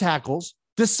defensive tackles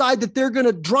decide that they're going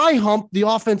to dry hump the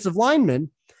offensive lineman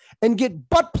and get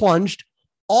butt plunged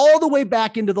all the way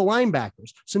back into the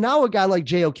linebackers. So now a guy like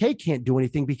JOK can't do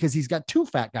anything because he's got 2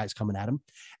 fat guys coming at him,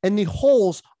 and the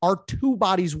holes are 2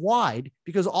 bodies wide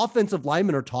because offensive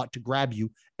linemen are taught to grab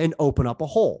you and open up a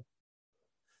hole.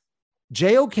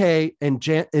 JOK and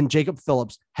Jacob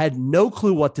Phillips had no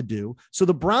clue what to do. So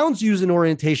the Browns use an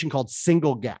orientation called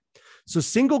single gap. So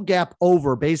single gap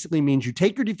over basically means you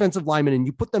take your defensive linemen and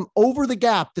you put them over the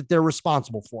gap that they're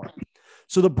responsible for.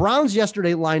 So the Browns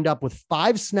yesterday lined up with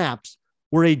 5 snaps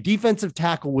where a defensive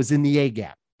tackle was in the A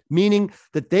gap, meaning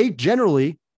that they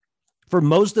generally, for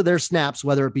most of their snaps,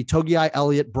 whether it be Togiai,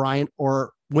 Elliott, Bryant,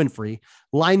 or Winfrey,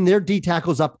 line their D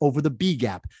tackles up over the B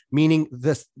gap, meaning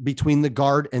this between the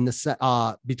guard and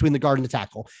the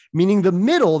tackle, meaning the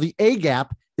middle, the A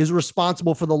gap, is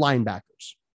responsible for the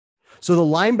linebackers. So the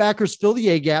linebackers fill the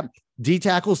A gap, D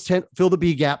tackles fill the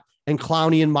B gap, and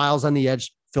Clowney and Miles on the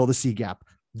edge fill the C gap.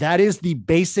 That is the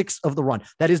basics of the run.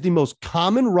 That is the most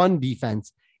common run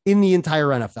defense in the entire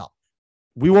NFL.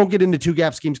 We won't get into 2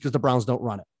 gap schemes because the Browns don't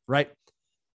run it, right?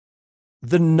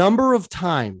 The number of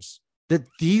times that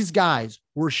these guys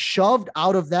were shoved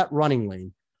out of that running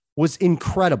lane was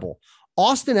incredible.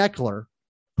 Austin Eckler,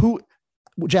 who,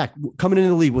 Jack, coming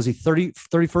into the league, was he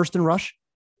 31st in rush?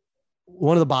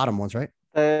 One of the bottom ones, right?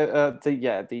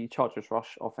 The Chargers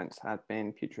rush offense had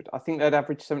been putrid. I think they'd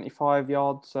average 75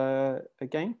 yards a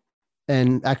game.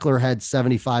 And Eckler had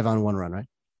 75 on one run, right?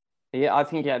 Yeah, I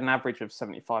think he had an average of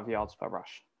 75 yards per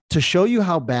rush. To show you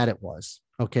how bad it was,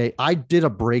 okay, I did a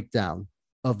breakdown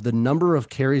of the number of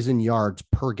carries and yards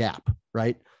per gap,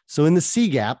 right? So in the C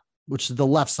gap, which is the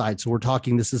left side, so we're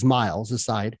talking, this is Miles, the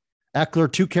side,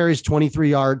 Eckler, 2 carries, 23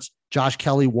 yards. Josh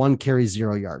Kelly, 1 carry,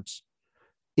 0 yards.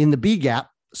 In the B gap,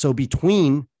 so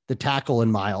between the tackle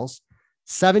and Miles,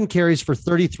 7 carries for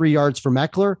 33 yards from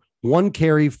Eckler, 1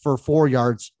 carry for 4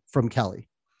 yards from Kelly.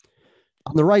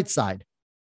 On the right side,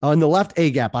 on the left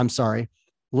A gap,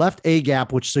 left A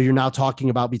gap, which so you're now talking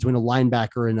about between a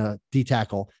linebacker and a D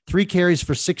tackle, 3 carries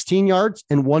for 16 yards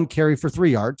and 1 carry for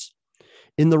 3 yards.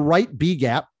 In the right B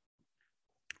gap,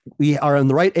 we are in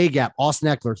the right A gap, Austin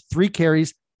Eckler, 3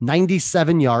 carries,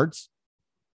 97 yards.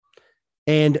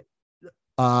 And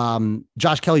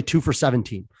Josh Kelly, 2 for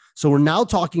 17. So we're now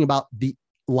talking about the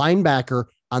linebacker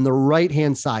on the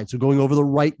right-hand side. So going over the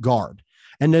right guard,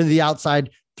 and then the outside,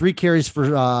 3 carries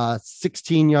for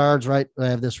 16 yards, right? I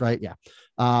have this right. Yeah.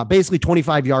 Basically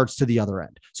 25 yards to the other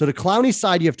end. So to Clowney's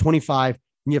side, you have 25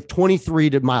 and you have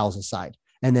 23 to Miles' side.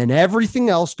 And then everything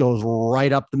else goes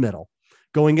right up the middle,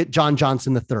 going at John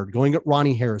Johnson III, going at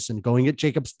Ronnie Harrison, going at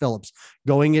Jacob Phillips,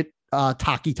 going at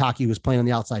Taki, who was playing on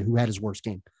the outside, who had his worst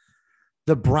game.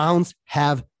 The Browns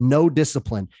have no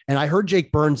discipline. And I heard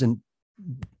Jake Burns, and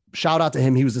shout out to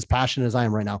him. He was as passionate as I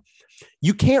am right now.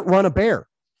 You can't run a bear,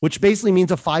 which basically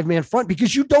means a 5-man front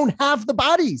because you don't have the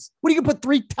bodies. What, are you going to put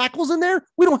 3 tackles in there?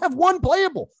 We don't have 1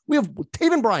 playable. We have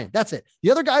Taven Bryant. That's it. The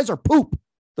other guys are poop.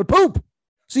 They're poop.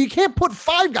 So you can't put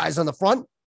 5 guys on the front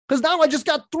because now I just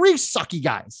got 3 sucky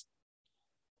guys.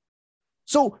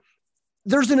 So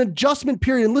there's an adjustment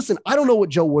period. And listen, I don't know what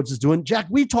Joe Woods is doing. Jack,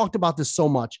 we talked about this so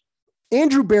much.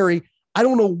 Andrew Berry, I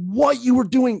don't know what you were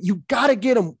doing. You got to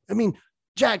get him. I mean,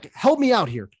 Jack, help me out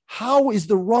here. How is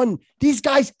the run? These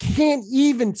guys can't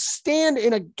even stand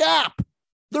in a gap.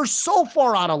 They're so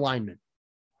far out of alignment.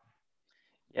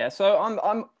 Yeah, so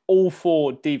I'm all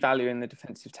for devaluing the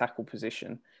defensive tackle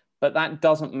position, but that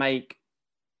doesn't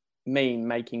mean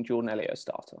making Jordan Elliott a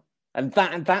starter. And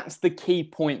that's the key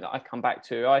point that I come back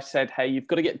to. I said, hey, you've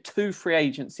got to get 2 free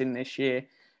agents in this year.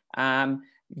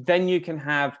 Then you can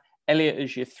have Elliott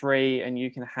as your 3 and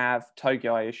you can have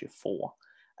Togai as your 4.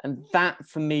 And that,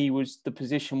 for me, was the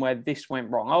position where this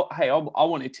went wrong. I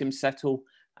wanted Tim Settle.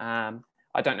 I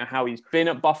don't know how he's been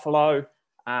at Buffalo,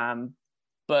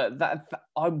 but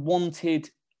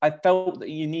I felt that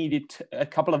you needed a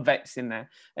couple of vets in there.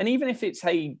 And even if it's,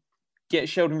 hey, get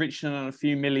Sheldon Richardson on a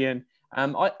few million,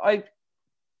 I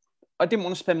didn't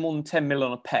want to spend more than 10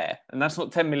 million on a pair. And that's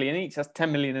not 10 million each, that's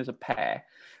 10 million as a pair.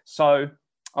 So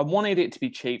I wanted it to be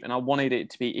cheap and I wanted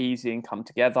it to be easy and come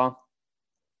together.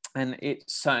 And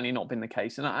it's certainly not been the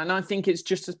case. And I think it's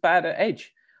just as bad at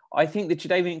edge. I think the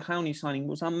Jadeveon Clowney signing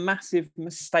was a massive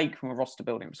mistake from a roster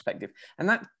building perspective. And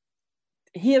that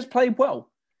he has played well,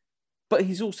 but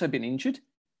he's also been injured.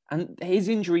 And his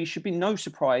injury should be no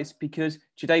surprise because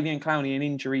Jadeveon Clowney and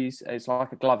injuries is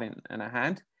like a glove in a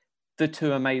hand. The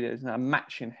two are made as a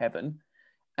match in heaven.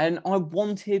 And I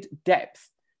wanted depth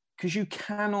because you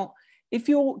cannot, if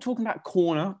you're talking about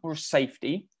corner or a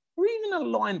safety or even a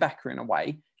linebacker in a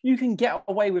way, you can get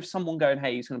away with someone going,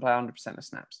 hey, he's going to play 100% of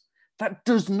snaps. That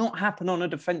does not happen on a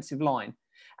defensive line.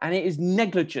 And it is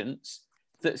negligence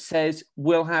that says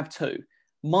we'll have 2.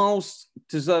 Miles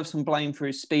deserves some blame for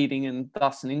his speeding and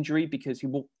thus an injury because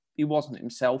he wasn't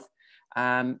himself.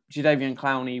 Jadeveon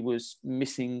Clowney was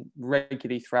missing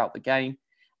regularly throughout the game.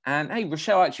 And, hey,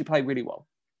 Rochelle actually played really well.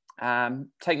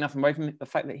 Take nothing away from it. The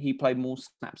fact that he played more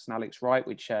snaps than Alex Wright,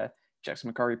 which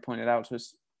Jackson McCurry pointed out to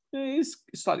us, is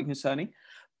slightly concerning.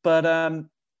 But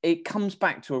it comes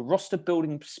back to a roster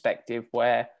building perspective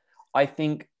where I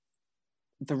think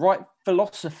the right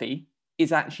philosophy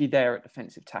is actually there at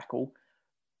defensive tackle,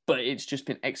 but it's just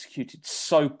been executed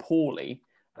so poorly.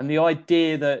 And the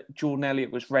idea that Jordan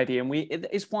Elliott was ready, and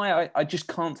it's why I just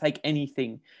can't take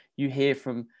anything you hear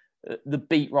from the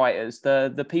beat writers,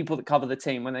 the people that cover the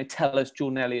team, when they tell us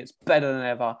Jordan Elliott's better than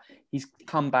ever, he's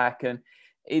come back and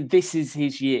this is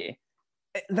his year.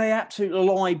 They absolutely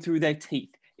lied through their teeth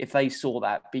if they saw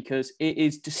that, because it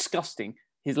is disgusting,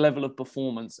 his level of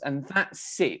performance. And that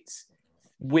sits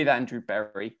with Andrew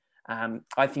Berry.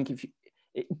 I think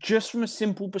just from a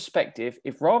simple perspective,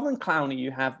 if rather than Clowney, you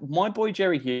have my boy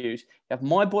Jerry Hughes, you have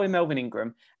my boy Melvin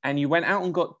Ingram, and you went out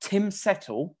and got Tim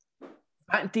Settle,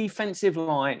 that defensive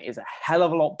line is a hell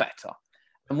of a lot better.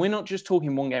 And we're not just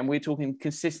talking one game, we're talking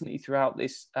consistently throughout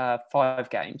this 5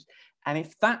 games. And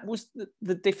if that was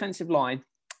the defensive line,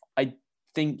 I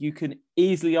think you can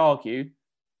easily argue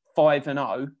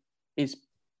 5-0 is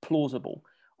plausible.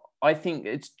 I think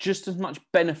it's just as much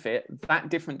benefit that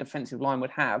different defensive line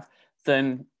would have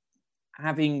than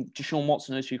having Deshaun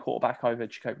Watson as your quarterback over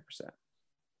Jacoby Brissett.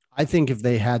 I think if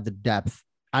they had the depth,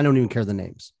 I don't even care the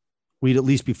names, we'd at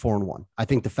least be 4-1. I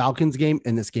think the Falcons game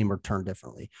and this game are turned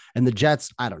differently. And the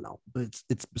Jets, I don't know, but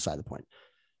it's beside the point.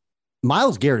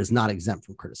 Myles Garrett is not exempt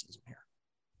from criticism here.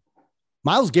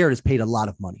 Myles Garrett has paid a lot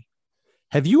of money.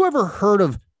 Have you ever heard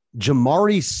of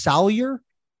Jamari Salyer?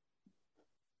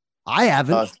 I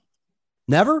haven't.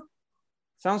 Never?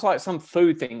 Sounds like some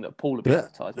food thing that Paul would be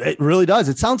advertising. It really does.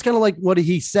 It sounds kind of like what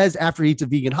he says after he eats a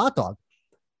vegan hot dog.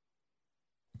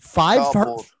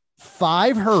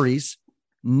 5 hurries,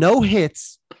 no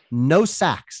hits, no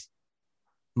sacks.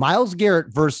 Myles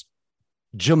Garrett versus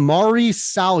Jamari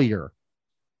Salyer.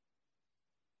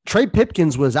 Trey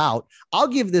Pipkins was out. I'll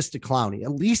give this to Clowney.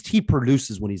 At least he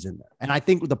produces when he's in there. And I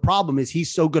think the problem is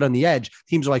he's so good on the edge.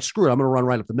 Teams are like, screw it, I'm going to run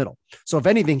right up the middle. So if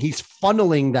anything, he's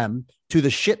funneling them to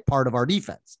the shit part of our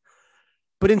defense.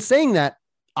 But in saying that,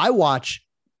 I watch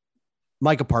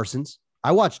Micah Parsons.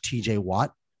 I watch TJ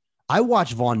Watt. I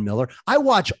watch Von Miller. I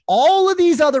watch all of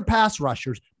these other pass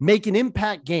rushers make an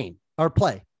impact game or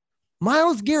play.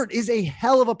 Myles Garrett is a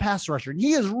hell of a pass rusher. And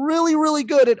he is really, really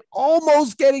good at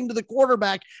almost getting to the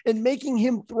quarterback and making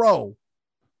him throw.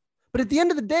 But at the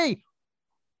end of the day,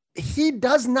 he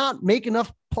does not make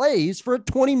enough plays for a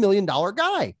 $20 million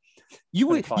guy.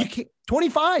 You can't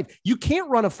 25. You can't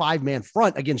run a 5-man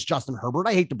front against Justin Herbert.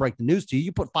 I hate to break the news to you.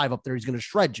 You put 5 up there, he's going to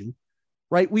shred you.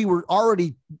 Right? We were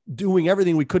already doing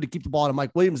everything we could to keep the ball out of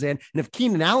Mike Williams' hand. And if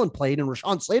Keenan Allen played and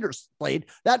Rashawn Slater played,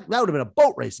 that would have been a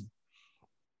boat racing.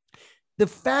 The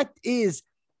fact is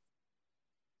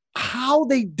how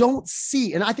they don't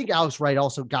see, and I think Alex Wright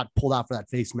also got pulled out for that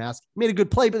face mask, made a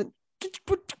good play, but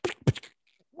we'll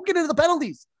get into the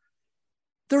penalties.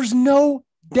 There's no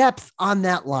depth on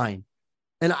that line.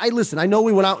 And I know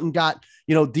we went out and got,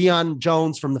 Deion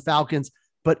Jones from the Falcons,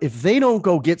 but if they don't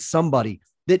go get somebody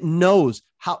that knows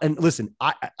how, and listen,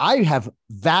 I have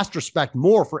vast respect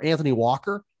more for Anthony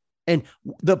Walker and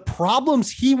the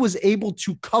problems he was able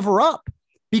to cover up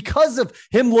because of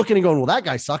him looking and going, well, that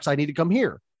guy sucks. I need to come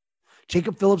here.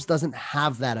 Jacob Phillips doesn't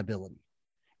have that ability.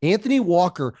 Anthony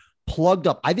Walker plugged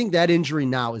up. I think that injury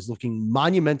now is looking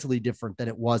monumentally different than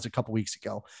it was a couple weeks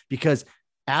ago, because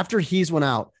after he's went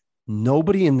out,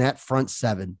 nobody in that front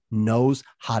seven knows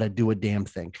how to do a damn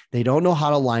thing. They don't know how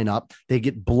to line up. They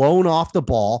get blown off the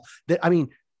ball.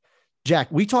 Jack,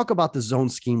 we talk about the zone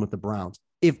scheme with the Browns.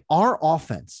 If our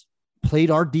offense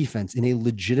played our defense in a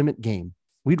legitimate game,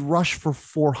 we'd rush for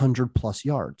 400 plus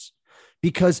yards,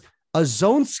 because a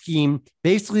zone scheme,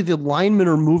 basically the linemen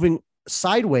are moving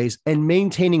sideways and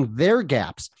maintaining their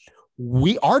gaps.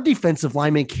 Our defensive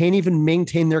linemen can't even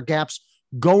maintain their gaps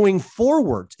going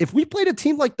forwards. If we played a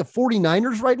team like the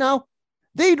 49ers right now,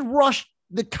 they'd rush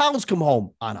the cows come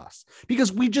home on us,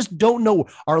 because we just don't know.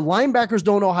 Our linebackers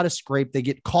don't know how to scrape. They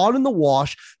get caught in the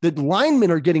wash. The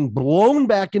linemen are getting blown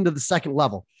back into the second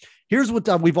level. Here's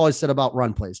what we've always said about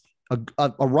run plays.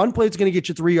 A run play that's going to get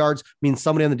you 3 yards means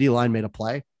somebody on the D line made a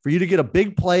play. For you to get a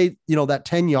big play, that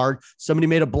 10-yard, somebody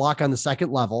made a block on the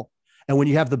second level. And when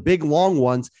you have the big long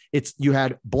ones, you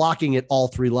had blocking at all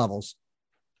 3 levels.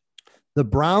 The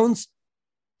Browns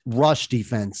rush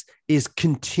defense is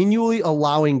continually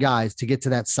allowing guys to get to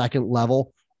that second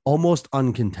level almost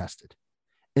uncontested.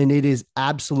 And it is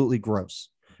absolutely gross.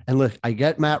 And look, I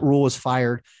get Matt Rule was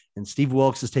fired and Steve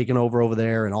Wilkes is taking over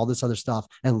there and all this other stuff.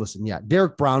 And listen, yeah,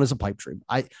 Derek Brown is a pipe dream.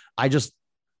 I just,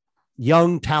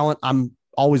 young talent, I'm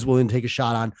always willing to take a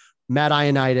shot on. Matt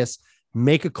Ioannidis,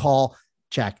 make a call.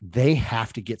 Jack, they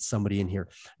have to get somebody in here.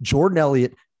 Jordan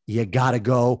Elliott, you got to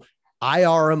go.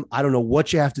 IR him. I don't know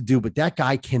what you have to do, but that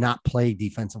guy cannot play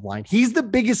defensive line. He's the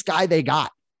biggest guy they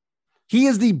got. He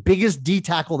is the biggest D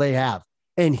tackle they have,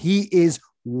 and he is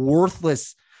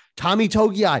worthless. Tommy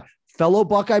Togiai, fellow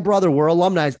Buckeye brother, we're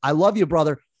alumni. I love you,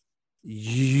 brother.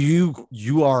 You're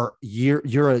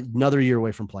another year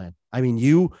away from playing. I mean,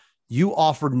 you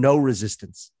offered no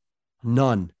resistance,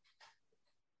 none.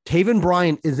 Taven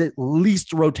Bryan is at least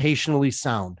rotationally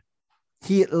sound.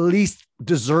 He at least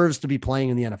deserves to be playing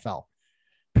in the NFL.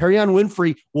 Perion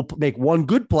Winfrey will make one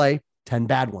good play, 10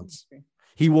 bad ones.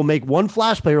 He will make one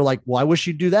flash play. You're like, well, I wish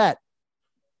you'd do that.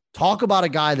 Talk about a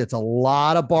guy that's a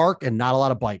lot of bark and not a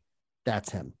lot of bite.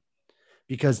 That's him.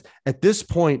 Because at this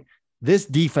point, this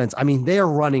defense, I mean, they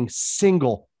are running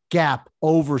single gap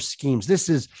over schemes. This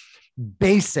is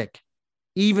basic,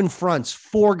 even fronts,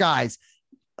 4 guys,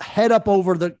 head up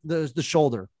over the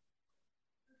shoulder.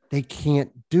 They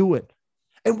can't do it.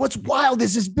 And what's wild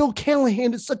is Bill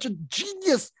Callahan is such a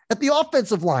genius at the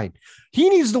offensive line. He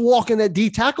needs to walk in that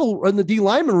D tackle in the D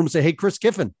lineman room and say, hey, Chris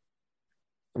Kiffin,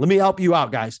 let me help you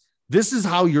out, guys. This is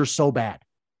how you're so bad.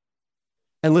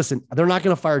 And listen, they're not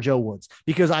going to fire Joe Woods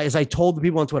because as I told the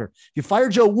people on Twitter, if you fire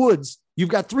Joe Woods, you've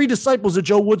got 3 disciples of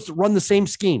Joe Woods that run the same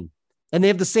scheme and they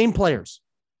have the same players.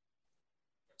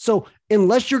 So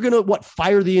unless you're going to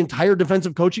fire the entire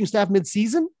defensive coaching staff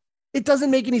midseason, it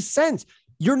doesn't make any sense.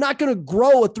 You're not going to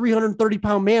grow a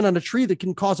 330-pound man on a tree that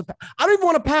can cause I don't even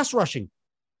want a pass rushing.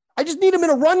 I just need him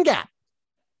in a run gap.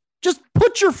 Just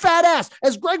put your fat ass,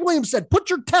 as Greg Williams said,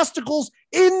 put your testicles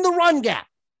in the run gap.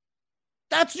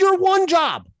 That's your one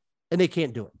job. And they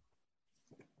can't do it.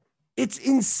 It's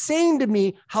insane to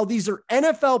me how these are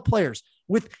NFL players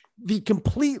with the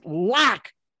complete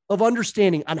lack of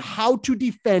understanding on how to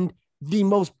defend the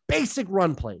most basic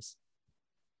run plays.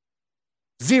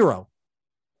 0.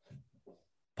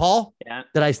 Paul, yeah.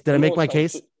 Did I make my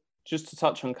case? Just to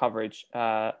touch on coverage,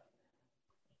 I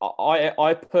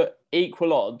put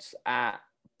equal odds at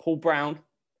Paul Brown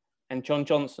and John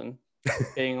Johnson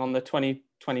being on the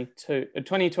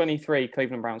 2023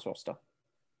 Cleveland Browns roster.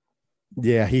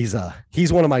 Yeah, he's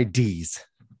one of my D's.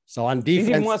 So on defense, he's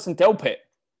even worse than Delpit.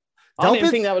 I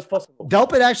didn't think that was possible.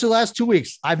 Delpit actually last 2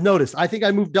 weeks, I've noticed. I think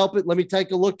I moved Delpit. Let me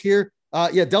take a look here.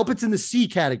 Yeah, Delpit's in the C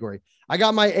category. I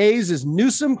got my A's is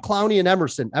Newsome, Clowney, and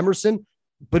Emerson. Emerson,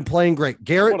 been playing great.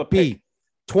 Garrett, B.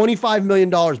 $25 million,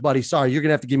 buddy. Sorry, you're going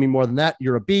to have to give me more than that.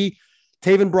 You're a B.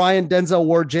 Taven Bryan, Denzel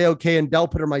Ward, JOK, and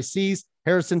Delpit are my C's.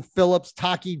 Harrison Phillips,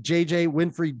 Taki, JJ,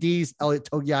 Winfrey, D's, Elliott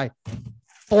Togiai,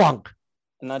 flunk.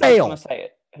 And I just want to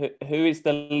say it. Who is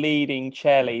the leading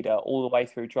cheerleader all the way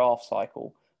through draft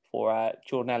cycle for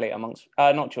Jordan Elliott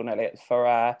not Jordan Elliott,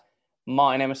 for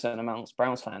Martin Emerson amongst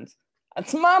Browns fans?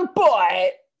 That's my boy.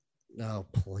 Oh,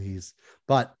 please.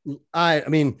 But I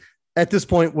mean, at this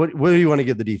point, what do you want to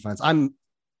give the defense? I'm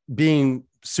being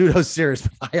pseudo serious.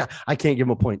 I can't give them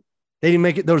a point. They didn't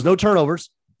make it. There was no turnovers,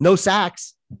 no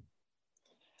sacks.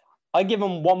 I give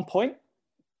them 1 point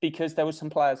because there were some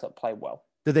players that played well.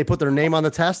 Did they put their name on the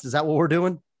test? Is that what we're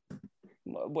doing?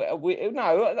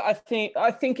 No, I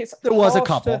think it's there was a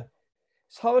couple.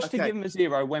 It's harsh to give them a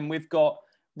 0 when we've got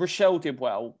Rochelle did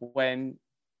well when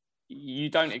you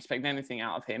don't expect anything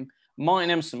out of him.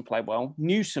 Martin Emerson played well.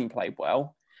 Newsom played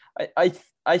well.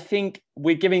 I think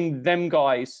we're giving them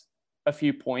guys a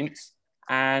few points,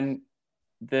 and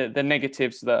the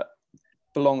negatives that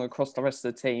belong across the rest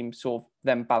of the team sort of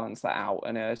then balance that out.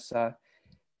 And it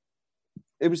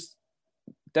was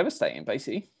devastating,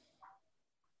 basically.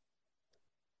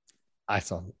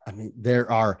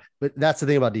 But that's the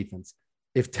thing about defense.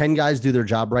 If 10 guys do their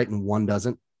job right and one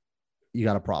doesn't, you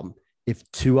got a problem. If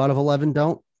 2 out of 11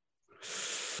 don't.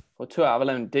 Well, 2 out of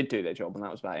 11 did do their job, and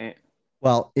that was about it.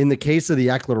 Well, in the case of the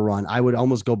Eckler run, I would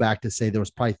almost go back to say there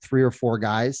was probably 3 or 4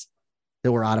 guys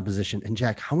that were out of position. And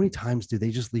Jack, how many times do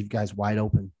they just leave guys wide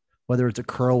open? Whether it's a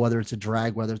curl, whether it's a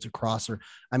drag, whether it's a crosser.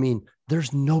 I mean,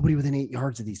 there's nobody within 8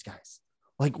 yards of these guys.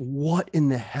 Like, what in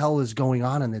the hell is going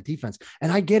on in the defense?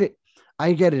 And I get it.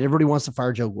 Everybody wants to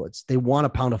fire Joe Woods. They want a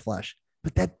pound of flesh,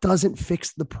 but that doesn't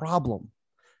fix the problem.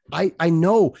 I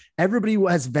know everybody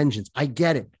has vengeance. I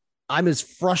get it. I'm as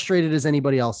frustrated as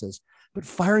anybody else is. But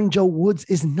firing Joe Woods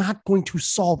is not going to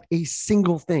solve a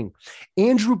single thing.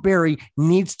 Andrew Berry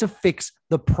needs to fix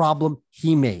the problem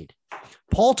he made.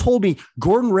 Paul told me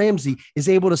Gordon Ramsay is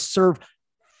able to serve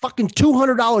fucking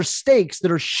 $200 steaks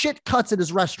that are shit cuts at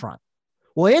his restaurant.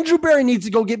 Well, Andrew Berry needs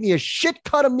to go get me a shit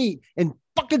cut of meat and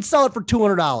fucking sell it for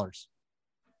 $200.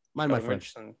 Mind my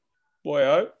French.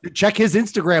 Boy, check his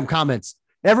Instagram comments.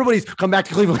 Everybody's come back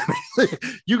to Cleveland.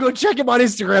 You go check him on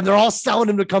Instagram. They're all selling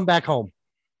him to come back home.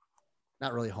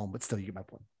 Not really home, but still, you get my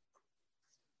point.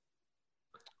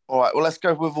 All right, well, let's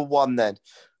go with a 1 then.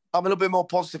 I'm a little bit more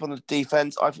positive on the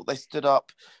defense. I thought they stood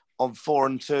up on 4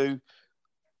 and 2.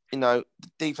 You know, the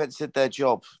defense did their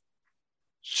job.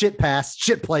 Shit pass,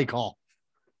 shit play call.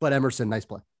 But Emerson, nice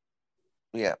play.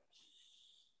 Yeah.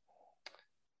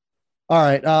 All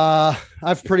right.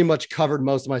 I've pretty much covered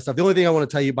most of my stuff. The only thing I want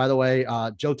to tell you, by the way,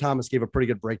 Joe Thomas gave a pretty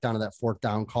good breakdown of that 4th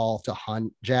down call to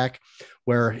Hunt, Jack,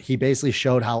 where he basically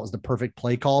showed how it was the perfect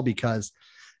play call because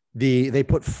they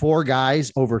put 4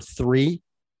 guys over 3.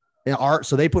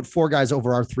 So they put 4 guys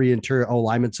over our 3 interior O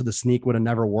linemen. So the sneak would have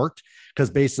never worked because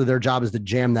basically their job is to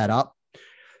jam that up.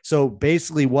 So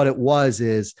basically what it was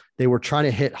is they were trying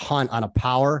to hit Hunt on a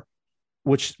power,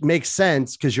 which makes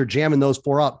sense because you're jamming those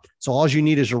 4 up. So all you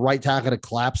need is your right tackle to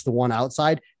collapse the one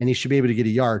outside and he should be able to get a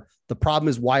yard. The problem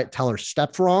is Wyatt Teller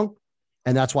stepped wrong.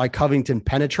 And that's why Covington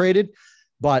penetrated.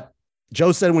 But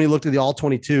Joe said when he looked at the all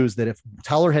 22s that if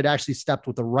Teller had actually stepped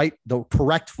with the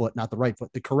correct foot, not the right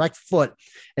foot, the correct foot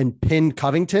and pinned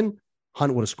Covington,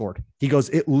 Hunt would have scored. He goes,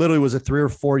 it literally was a 3 or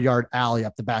 4 yard alley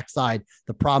up the backside.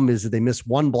 The problem is that they missed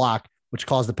one block, which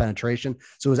caused the penetration.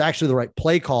 So it was actually the right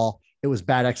play call. It was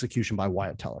bad execution by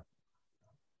Wyatt Teller.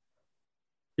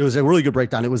 It was a really good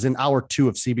breakdown. It was in hour 2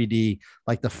 of CBD,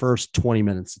 like the first 20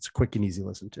 minutes. It's a quick and easy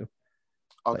listen to.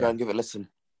 I'll go and give it a listen.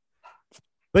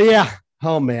 But yeah,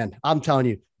 oh man, I'm telling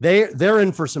you, they're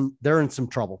in some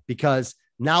trouble because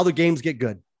now the games get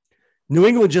good. New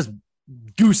England just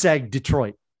goose egg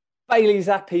Detroit. Bailey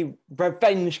Zappi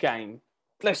revenge game.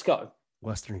 Let's go.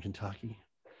 Western Kentucky.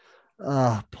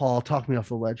 Paul, talk me off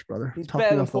the ledge, brother. He's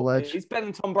talk me off the ledge. He's better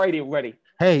than Tom Brady already.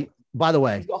 Hey, by the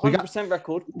way, he's got 100%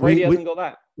 record. Brady hasn't got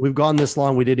that. We've gone this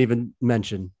long. We didn't even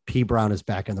mention P. Brown is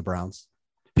back in the Browns.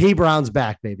 P. Brown's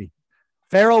back, baby.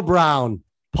 Pharaoh Brown,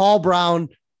 Paul Brown,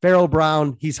 Pharaoh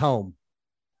Brown. He's home.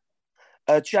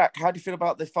 Jack, how do you feel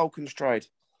about the Falcons trade?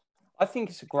 I think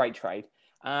it's a great trade.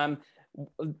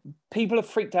 People have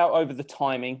freaked out over the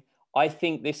timing. I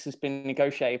think this has been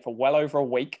negotiated for well over a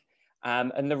week.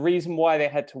 And the reason why they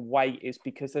had to wait is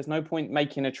because there's no point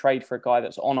making a trade for a guy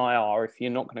that's on IR if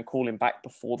you're not going to call him back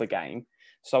before the game.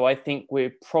 So I think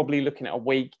we're probably looking at a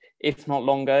week, if not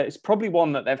longer. It's probably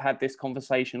one that they've had this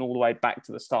conversation all the way back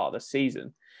to the start of the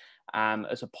season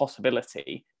as a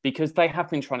possibility because they have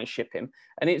been trying to ship him.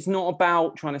 And it's not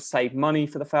about trying to save money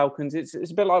for the Falcons. It's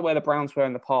a bit like where the Browns were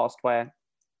in the past where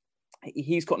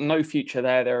he's got no future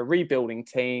there. They're a rebuilding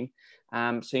team.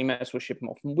 So you might as well ship him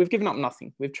off. We've given up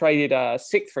nothing. We've traded a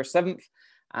 6th for a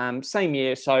 7th, same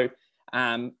year. So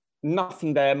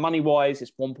nothing there. Money-wise,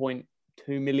 it's 1.2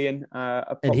 million.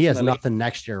 And he has nothing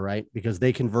next year, right? Because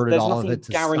they converted all of it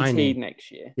to guaranteed signing.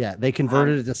 Next year. Yeah, they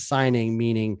converted it to signing,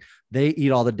 meaning they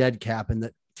eat all the dead cap and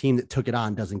the team that took it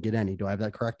on doesn't get any. Do I have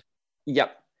that correct?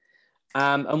 Yep.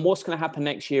 And what's going to happen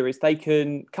next year is they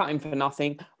can cut him for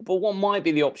nothing. But what might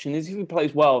be the option is if he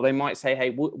plays well, they might say,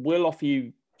 hey, we'll offer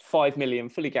you 5 million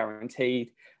fully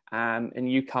guaranteed. And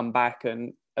you come back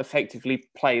and effectively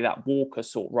play that Walker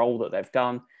sort of role that they've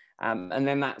done. And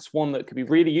then that's one that could be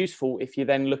really useful if you're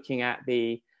then looking at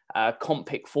the comp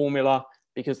pick formula,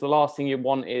 because the last thing you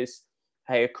want is,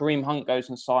 hey, Kareem Hunt goes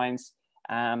and signs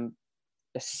a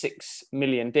 $6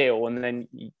 million deal. And then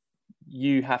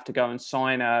you have to go and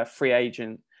sign a free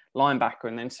agent linebacker,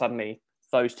 and then suddenly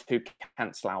those two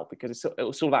cancel out because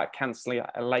it's all about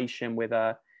cancellation with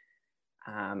the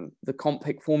comp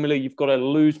pick formula. You've got to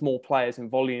lose more players in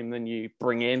volume than you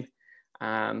bring in.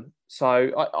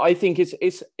 So I think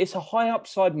it's a high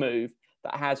upside move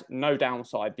that has no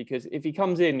downside, because if he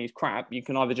comes in and he's crap, you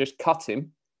can either just cut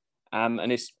him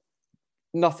and it's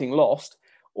nothing lost,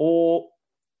 or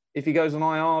if he goes on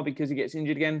IR because he gets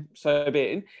injured again, so be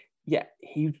it. Yeah,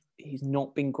 he's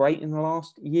not been great in the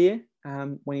last year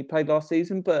when he played last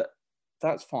season, but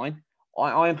that's fine.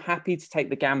 I am happy to take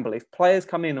the gamble. If players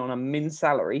come in on a min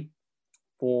salary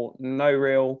for no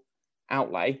real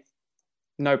outlay,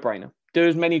 no brainer. Do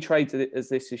as many trades as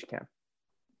this as you can.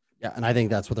 Yeah, and I think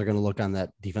that's what they're going to look on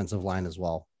that defensive line as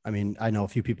well. I mean, I know a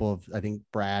few people I think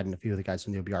Brad and a few of the guys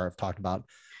from the OBR have talked about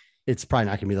it's probably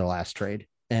not going to be their last trade.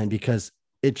 And because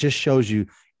it just shows you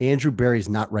Andrew Berry's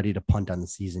not ready to punt on the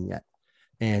season yet.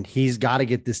 And he's got to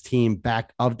get this team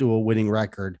back up to a winning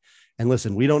record. And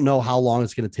listen, we don't know how long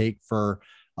it's going to take for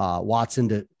Watson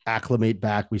to acclimate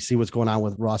back. We see what's going on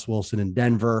with Ross Wilson in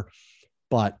Denver,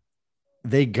 but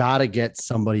they got to get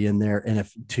somebody in there. And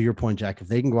if, to your point, Jack, if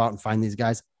they can go out and find these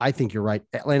guys, I think you're right.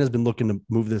 Atlanta's been looking to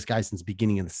move this guy since the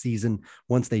beginning of the season.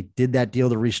 Once they did that deal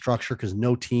to restructure, because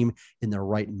no team in their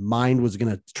right mind was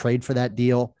going to trade for that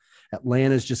deal.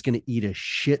 Atlanta's just going to eat a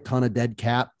shit ton of dead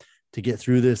cap to get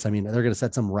through this. I mean, they're going to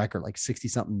set some record, like 60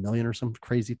 something million or some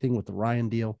crazy thing with the Ryan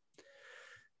deal.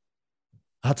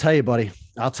 I'll tell you, buddy.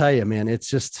 I'll tell you, man. It's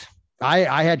just,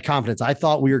 I had confidence. I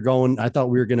thought we were going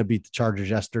to beat the Chargers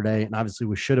yesterday, and obviously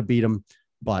we should have beat them.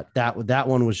 But that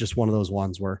one was just one of those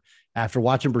ones where after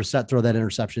watching Brissett throw that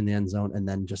interception in the end zone, and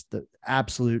then just the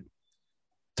absolute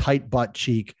tight butt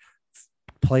cheek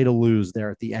play to lose there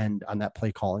at the end on that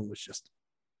play calling was just,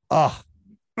 I'll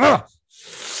tell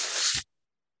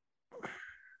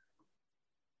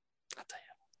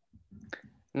you.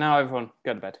 Now everyone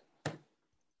go to bed.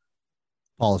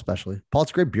 Paul especially. Paul,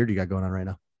 it's a great beard you got going on right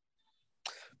now.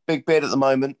 Big beard at the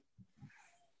moment.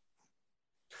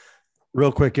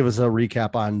 Real quick, give us a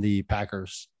recap on the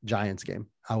Packers Giants game.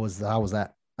 How was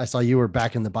that? I saw you were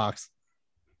back in the box.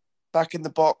 Back in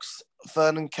the box.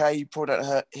 Vernon Kay, you probably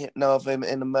don't know of him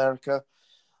in America.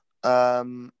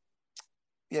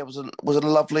 It was a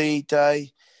lovely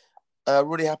day.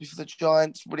 Really happy for the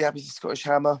Giants. Really happy for the Scottish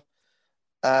Hammer.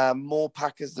 More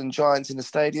Packers than Giants in the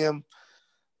stadium.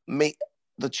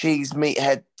 The cheese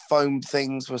meathead foam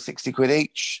things were 60 quid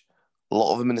each. A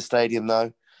lot of them in the stadium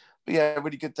though. But yeah,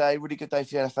 really good day. Really good day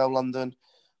for the NFL London.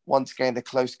 Once again, a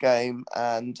close game,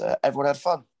 and everyone had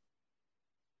fun.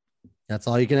 That's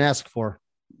all you can ask for.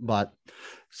 But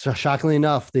so shockingly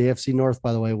enough, the AFC North,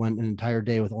 by the way, went an entire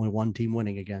day with only one team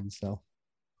winning again. So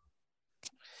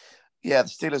yeah, the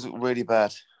Steelers look really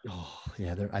bad. Oh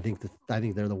yeah, I think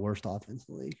they're the worst offense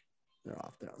in the league. Their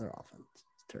offense. It's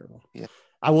terrible. Yeah.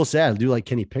 I will say I do like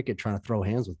Kenny Pickett trying to throw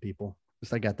hands with people.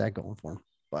 Just I got that going for him.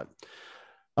 But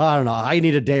I don't know. I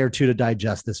need a day or two to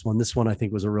digest this one. This one I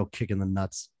think was a real kick in the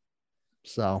nuts.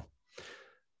 So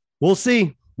we'll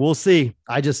see. We'll see.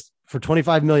 I just, for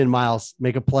 25 million, Miles,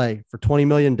 make a play. For 20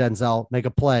 million, Denzel, make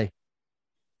a play.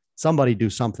 Somebody do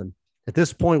something. At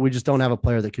this point, we just don't have a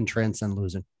player that can transcend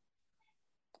losing.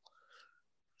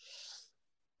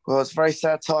 Well, it's very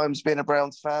sad times being a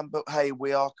Browns fan, but hey,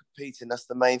 we are competing. That's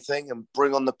the main thing. And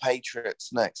bring on the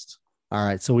Patriots next. All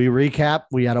right. So we recap.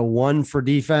 We had a 1 for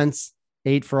defense,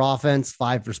 8 for offense,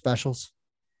 5 for specials.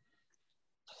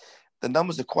 The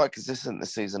numbers are quite consistent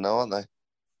this season, though, aren't they?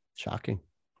 Shocking.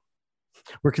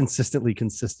 We're consistently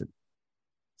consistent.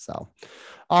 So,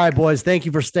 all right, boys, thank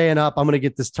you for staying up. I'm going to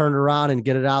get this turned around and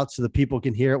get it out so the people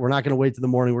can hear it. We're not going to wait till the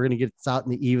morning. We're going to get this out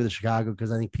in the eve of the Chicago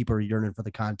because I think people are yearning for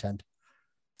the content.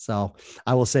 So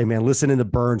I will say, man, listening to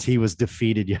Burns, he was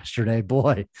defeated yesterday.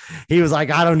 Boy, he was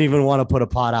like, I don't even want to put a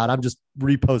pot out. I'm just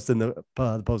reposting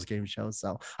the post-game show.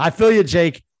 So I feel you,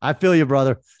 Jake. I feel you,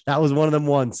 brother. That was one of them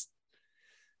ones.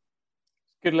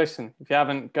 Good listen. If you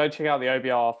haven't, go check out the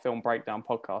OBR Film Breakdown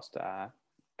podcast.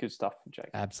 Good stuff from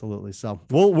Jake. Absolutely. So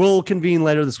we'll convene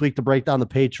later this week to break down the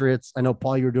Patriots. I know,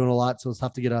 Paul, you were doing a lot, so it's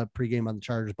tough to get a pregame on the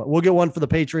Chargers, but we'll get one for the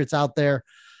Patriots out there.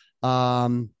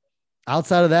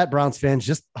 Outside of that, Browns fans,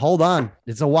 just hold on.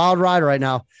 It's a wild ride right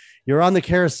now. You're on the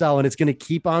carousel, and it's going to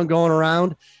keep on going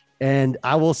around. And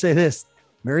I will say this.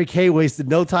 Mary Kay wasted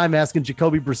no time asking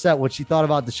Jacoby Brissett what she thought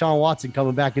about Deshaun Watson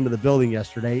coming back into the building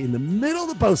yesterday in the middle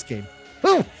of the postgame.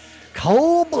 Boom.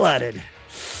 Cold-blooded.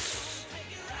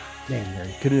 Man,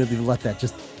 Mary, couldn't have even let that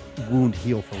just wound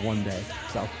heal for one day.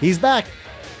 So he's back.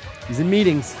 He's in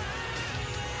meetings.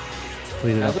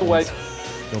 Clean it up. As always,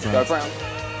 Go Browns.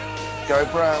 Go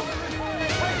Browns.